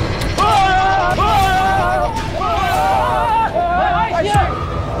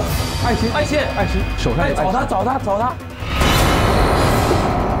爱心，手上有爱心，找他，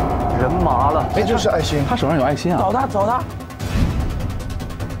人麻了。哎，就是爱心，他手上有爱心啊。找他。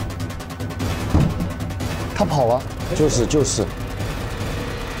他跑了，就是，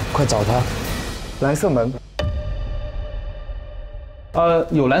快找他！蓝色门，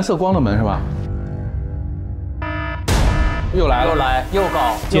有蓝色光的门是吧？又来，又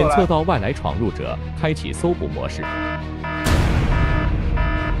搞。检测到外来闯入者，开启搜捕模式。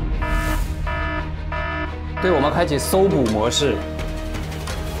对，我们开启搜捕模式。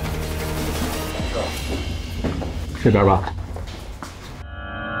这边吧。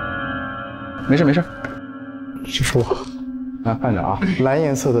没事。师傅，来看着啊，蓝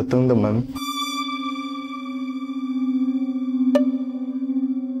颜色的灯的门。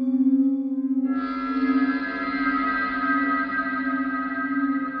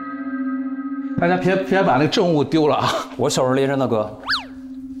大家别把那证物丢了啊！我手上拎着呢，哥。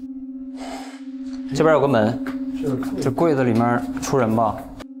这边有个门，这柜子里面出人吧？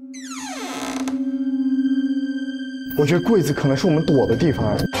我觉得柜子可能是我们躲的地方。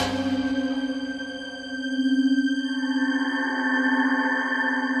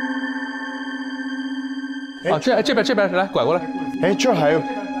啊，这边来，拐过来。哎，这还有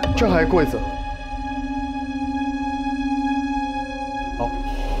柜子。好，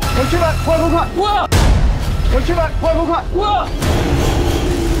我去吧，快！哇！我去吧，快！哇！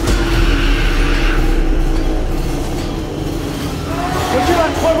我去吧，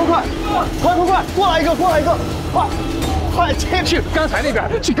快！过来一个，快去刚才那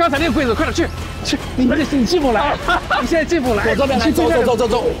边，去刚才那个柜子，快点去！你进不来，你现在进不来。躲这边来，走，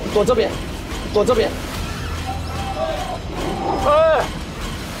躲这边。哎，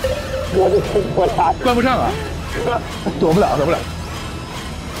我就进不来，关不上啊，躲不了。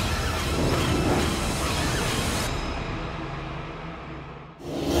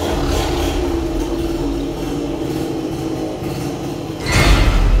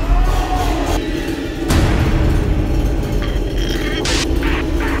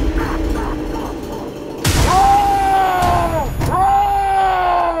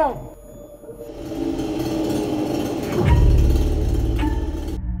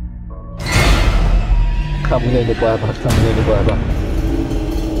看不见就不害怕。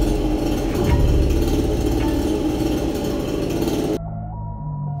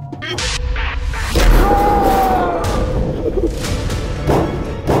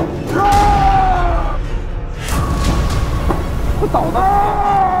我倒了！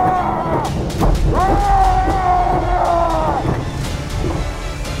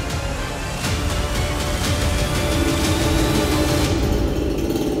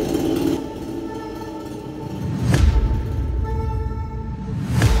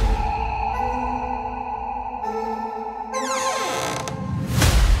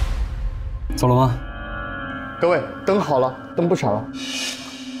走了吗？各位，灯好了，灯不闪了，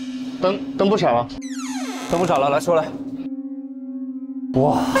灯不闪了，灯不闪了，来出来。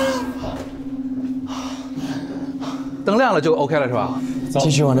哇，灯亮了就 OK 了是吧？继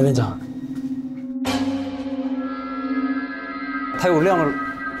续往那边走。它有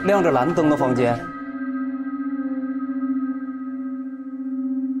亮着蓝灯的房间。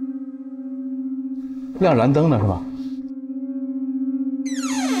亮蓝灯的是吧？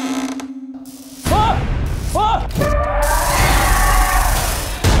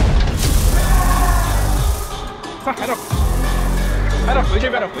快还得回去，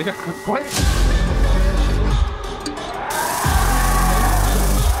快点回去，滚！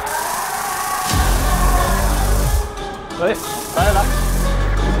哎，来。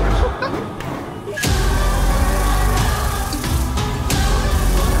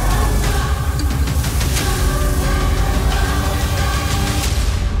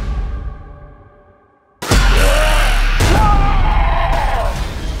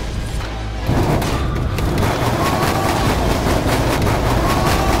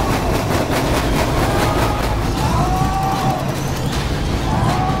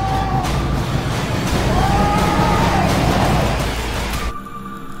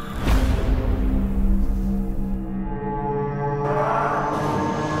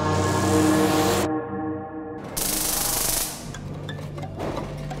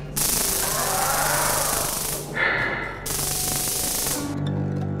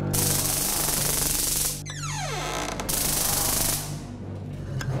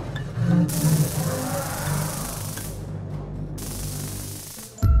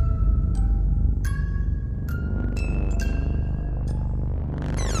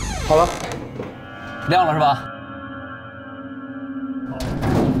好了，亮了是吧？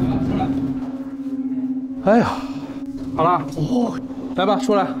哎呀，好了，来吧，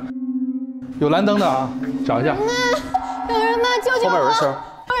出来，有蓝灯的啊，找一下。有人吗？救救我！后面有人声。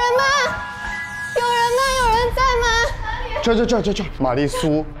有人吗？有人吗？有人在吗？这，玛丽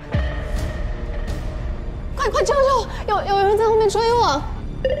苏。快救救我！有人在后面追我。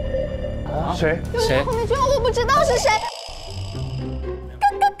谁？有人在后面追我，我不知道是谁。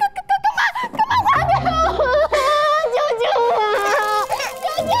干嘛还给我？救救我！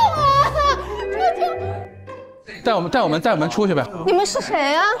带我们出去呗。你们是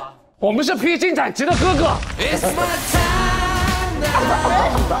谁啊？我们是披荆斩棘的哥哥。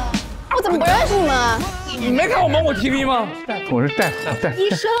我怎么不认识你们？你没看我MangoTV吗？我是大夫，医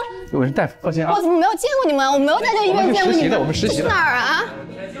生。我是大夫，抱歉啊。我怎么没有见过你们？我没有在这医院见过你们。我们实习的。是哪儿啊？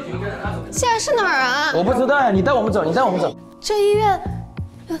现在是哪儿啊？我不知道呀，你带我们走，这医院，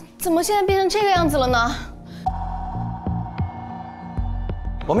怎么现在变成这个样子了呢？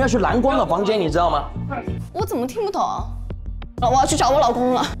我们要去蓝光的房间，你知道吗？我怎么听不懂？我要去找我老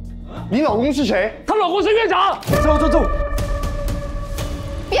公了。你老公是谁？她老公是院长。走。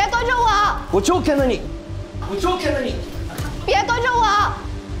别跟着我！我就跟着你。别跟着我！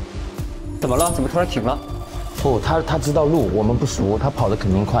怎么了？怎么突然停了？不，他知道路，我们不熟，他跑得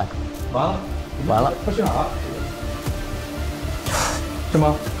肯定快。完了。他去哪了？是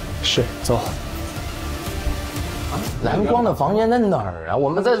吗？是。走。蓝光的房间在哪儿啊？我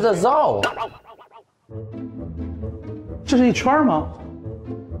们在这绕。这是一圈吗？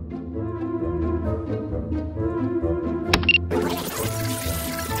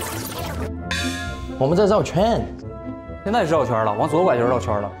我们在绕圈。现在是绕圈了，往左拐就是绕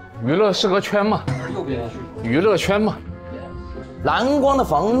圈了。娱乐是个圈嘛？右边是娱乐圈嘛？蓝光的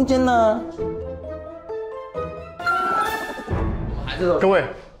房间呢？各位，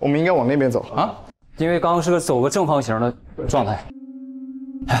我们应该往那边走啊，因为刚刚是走个正方形的状态。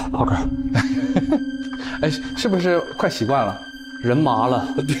哎，浩哥，哎，是不是快习惯了？人麻了。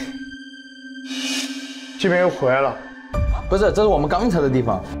对，这边又回来了。不是，这是我们刚才的地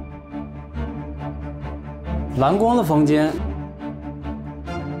方。蓝光的房间。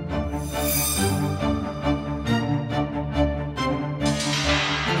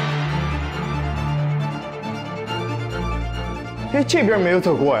哎，这边没有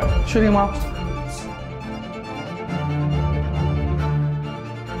走过哎，确定吗？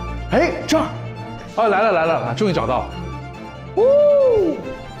哎，这儿，哦，来了，终于找到。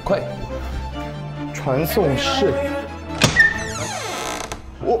快，传送室。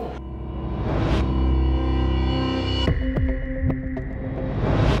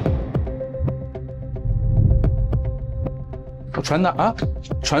传达啊，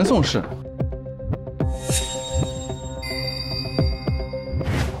传送室。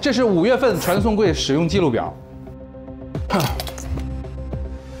这是5月份传送柜使用记录表。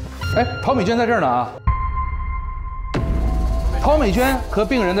哎，陶美娟在这儿呢啊。陶美娟和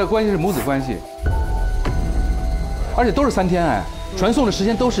病人的关系是母子关系，而且都是3天哎，传送的时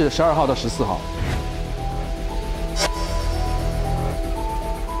间都是12号到14号。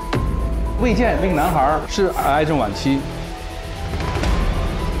魏健那个男孩是癌症晚期。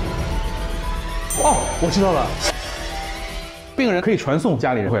哦，我知道了，病人可以传送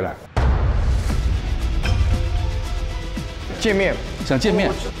家里人回来。见面，想见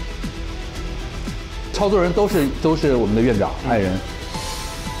面。操作人都是我们的院长爱人。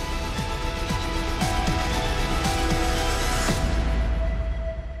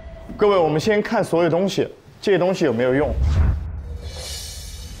各位，我们先看所有东西，这些东西有没有用？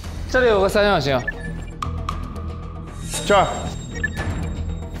这里有个三角形，这儿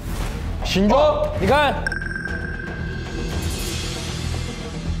形状，你看，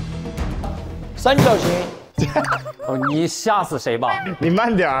三角形。哦，你吓死谁吧？你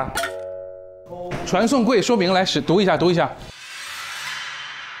慢点儿。传送柜说明来读一下。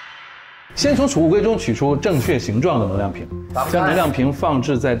先从储物柜中取出正确形状的能量瓶，将能量瓶放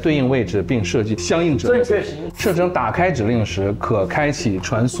置在对应位置，并设计相应指令。正确形。设置成打开指令时，可开启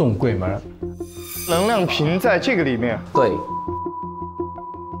传送柜门。能量瓶在这个里面。对。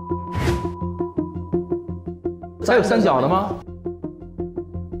还有三角的吗？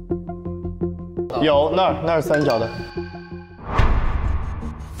有，那是三角的。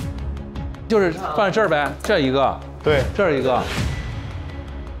就是放在这儿呗，这一个，对，这儿一个。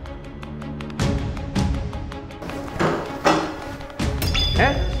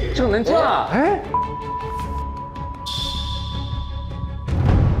哎，这个能转啊！哎，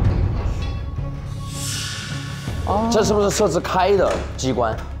这是不是设置开的机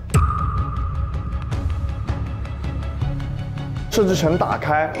关？设置成打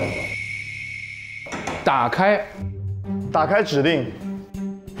开。打开指令。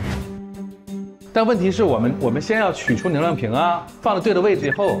但问题是我们先要取出能量瓶啊，放到对的位置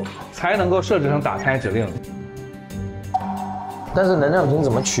以后，才能够设置成打开指令。但是能量瓶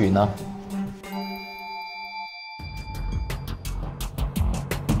怎么取呢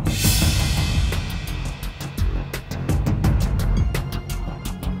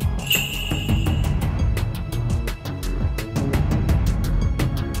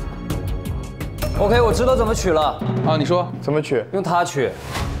？OK， 我知道怎么取了。啊，你说怎么取？用它取。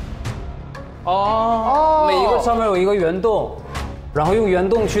哦，每一个上面有一个圆洞，然后用圆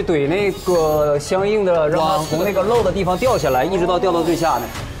洞去怼那个相应的，让它从那个漏的地方掉下来，一直掉到最下面。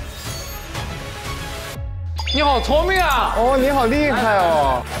你好聪明啊！哦，你好厉害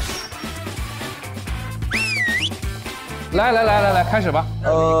哦！来，开始吧。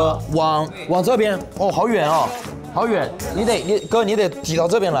往这边，哦，好远哦，好远，你得挤到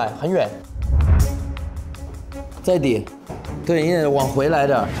这边来，很远。再抵，对，你得往回来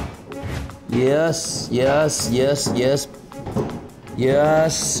的。Yes,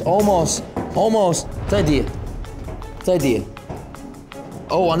 almost，再抵。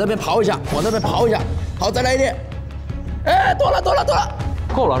哦，往那边跑一下，好，再来一点。哎，多了，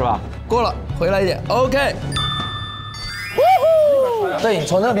够了是吧？够了，回来一点 ，OK。对，你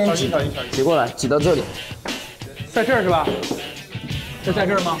从那边挤过来，挤到这里，在这儿是吧？在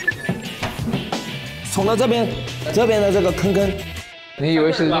这儿吗？从到这边的这个坑，你以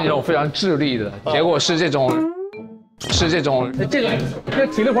为是那种非常智力的，结果是这种。这个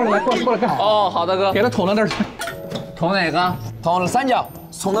体力活你来过来干。哦，好的哥，给他捅到那儿去。捅哪个？捅了三角，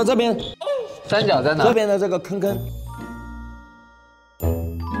捅到这边。三角在哪？这边的这个坑。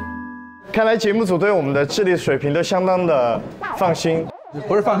看来节目组对我们的智力水平都相当的放心，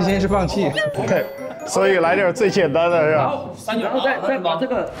不是放心是放弃。对，所以来点最简单的是吧？三角，再把这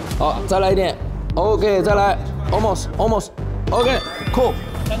个。好，再来一点 ，OK， 再来 ，almost，OK， cool，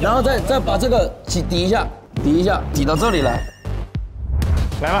 然后再把这个抵一下，抵到这里来。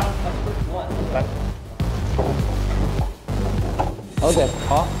来吧，来 ，OK，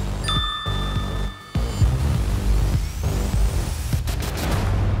 好。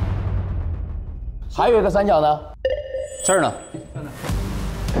还有一个三角呢，这儿呢。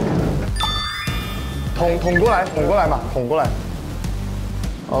捅过来嘛，捅过来。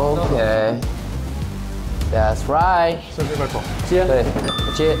OK，That's right。是这边捅。接。对，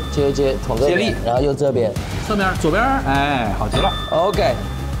接，捅这边。接力，然后又这边。侧面，左边，哎，好极了。OK。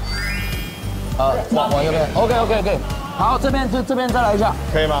往右边。OK。好，这边再来一下，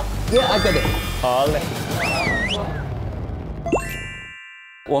可以吗 ？Yeah, I get it。好嘞。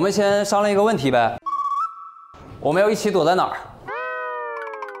我们先商量一个问题呗。我们要一起躲在哪儿？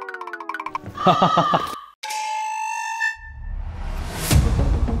哈哈哈。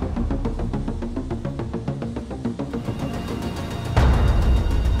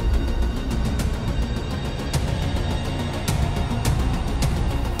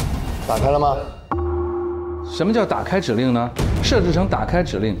打开了吗？什么叫打开指令呢？设置成打开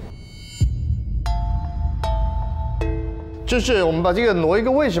指令。就是我们把这个挪一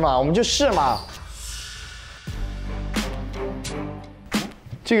个位置嘛，我们就试嘛。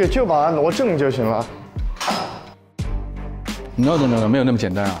这个就把它挪正就行了。No， 没有那么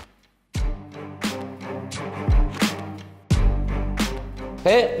简单啊。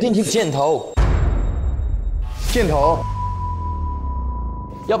哎，另一个箭头，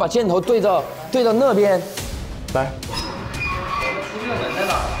要把箭头对到那边，来。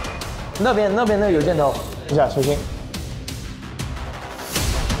那边那有箭头。等一下，小心。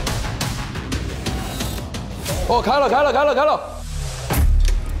哦，开了！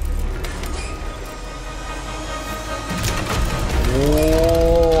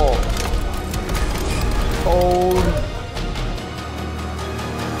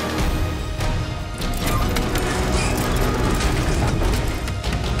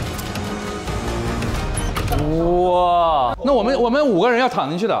哇！那我们5个人要躺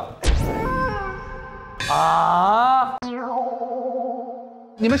进去的。啊！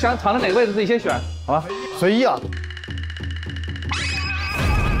你们想躺在哪个位置自己先选，好吧？随意啊。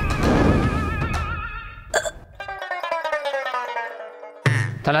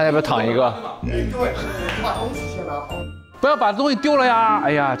咱俩要不要躺一个？对，把东西先拿好。不要把东西丢了呀！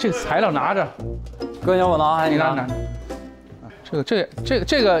哎呀，这个材料拿着。哥，要我拿还是你拿？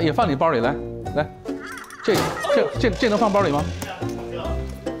这个也放你包里来，这能放包里吗？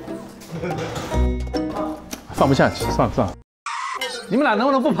放不下去，算了。你们俩能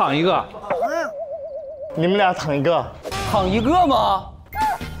不能不躺一个？你们俩躺一个。躺一个吗？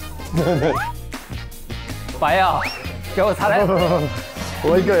白呀，给我擦来。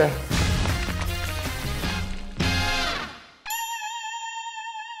我一个人。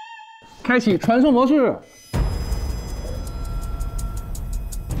开启传送模式。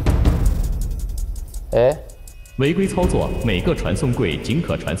哎，违规操作，每个传送柜仅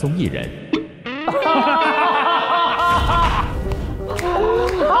可传送1人。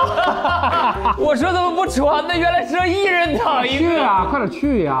我说怎么不传呢？原来是1人躺一个。去啊，快点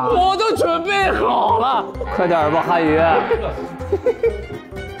去呀！我都准备好了，快点吧，瀚宇。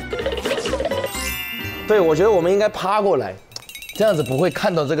对，我觉得我们应该趴过来，这样子不会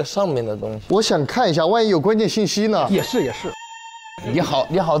看到这个上面的东西。我想看一下，万一有关键信息呢？也是。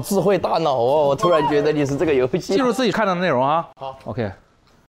你好智慧大脑哦！我突然觉得你是这个游戏。记住自己看到的内容啊。好 ，OK。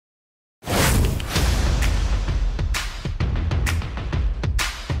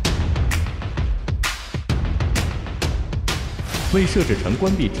未设置成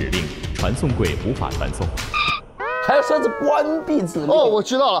关闭指令，传送柜无法传送。还要设置关闭指令？哦，我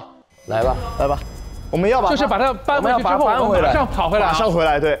知道了。来吧，我们要把就是把它搬回去之后，搬回来，马上跑回来，马上回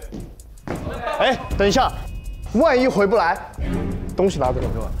来。对。哎，等一下，万一回不来，东西拿走，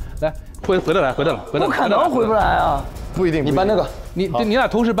来，回得来。不可能回不来啊！不一定。你搬那个，你俩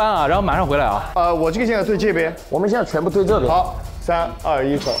同时搬啊，然后马上回来啊。我这个现在对这边，我们现在全部对这边。好，3、2、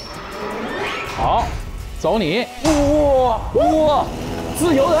1，走。好，走你。哇，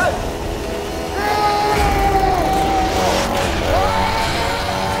自由人。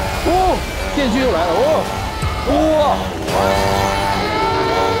电锯又来了，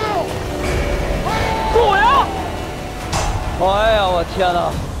过呀！哎呀，我天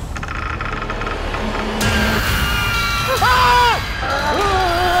哪！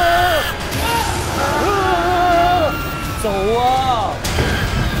走啊！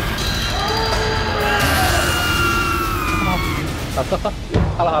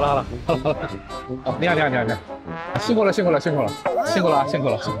好了。你好，辛苦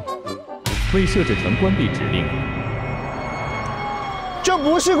了。未设置成关闭指令，这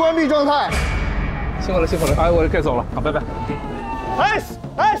不是关闭状态。辛苦了。哎，我该走了，好，拜拜。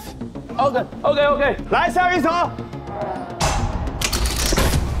OK， 来下一层。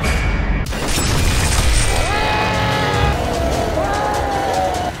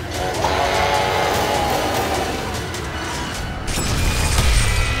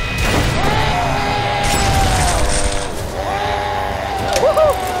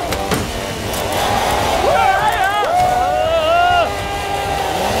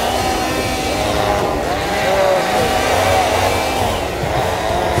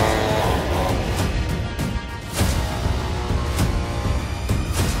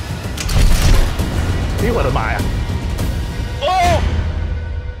我的妈呀！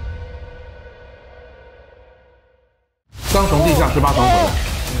刚从地下18层回来，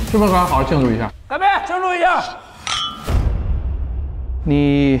是不是刚好好庆祝一下？干杯，庆祝一下！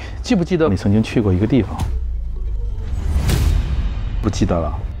你记不记得你曾经去过一个地方？不记得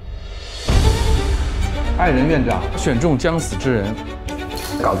了。爱人院长选中将死之人，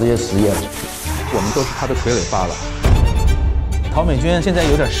搞这些实验，我们都是他的傀儡罢了。陶美娟现在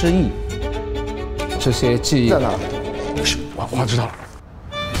有点失忆，这些记忆在哪？我知道了。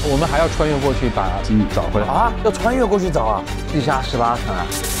我们还要穿越过去把记忆找回来啊！要穿越过去找啊？地下18层啊！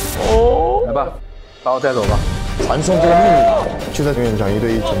哦，来吧，把我带走吧。传送这个秘密，就在院长1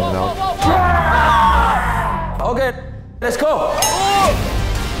对1只能聊。OK，Let's go。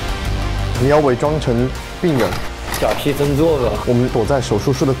你要伪装成病人，假皮真做的。我们躲在手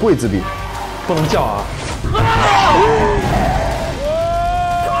术室的柜子里，不能叫啊！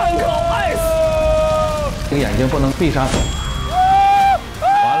看口这个眼睛不能闭上。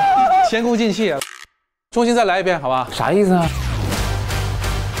完了，前功尽弃，重新再来一遍，好吧？啥意思啊？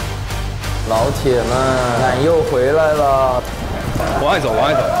老铁们，俺又回来了。往外走，往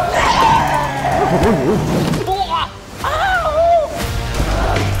外走。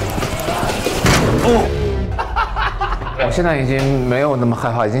我现在已经没有那么害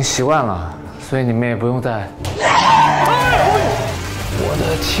怕，已经习惯了，所以你们也不用再。我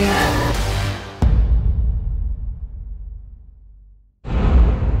的天！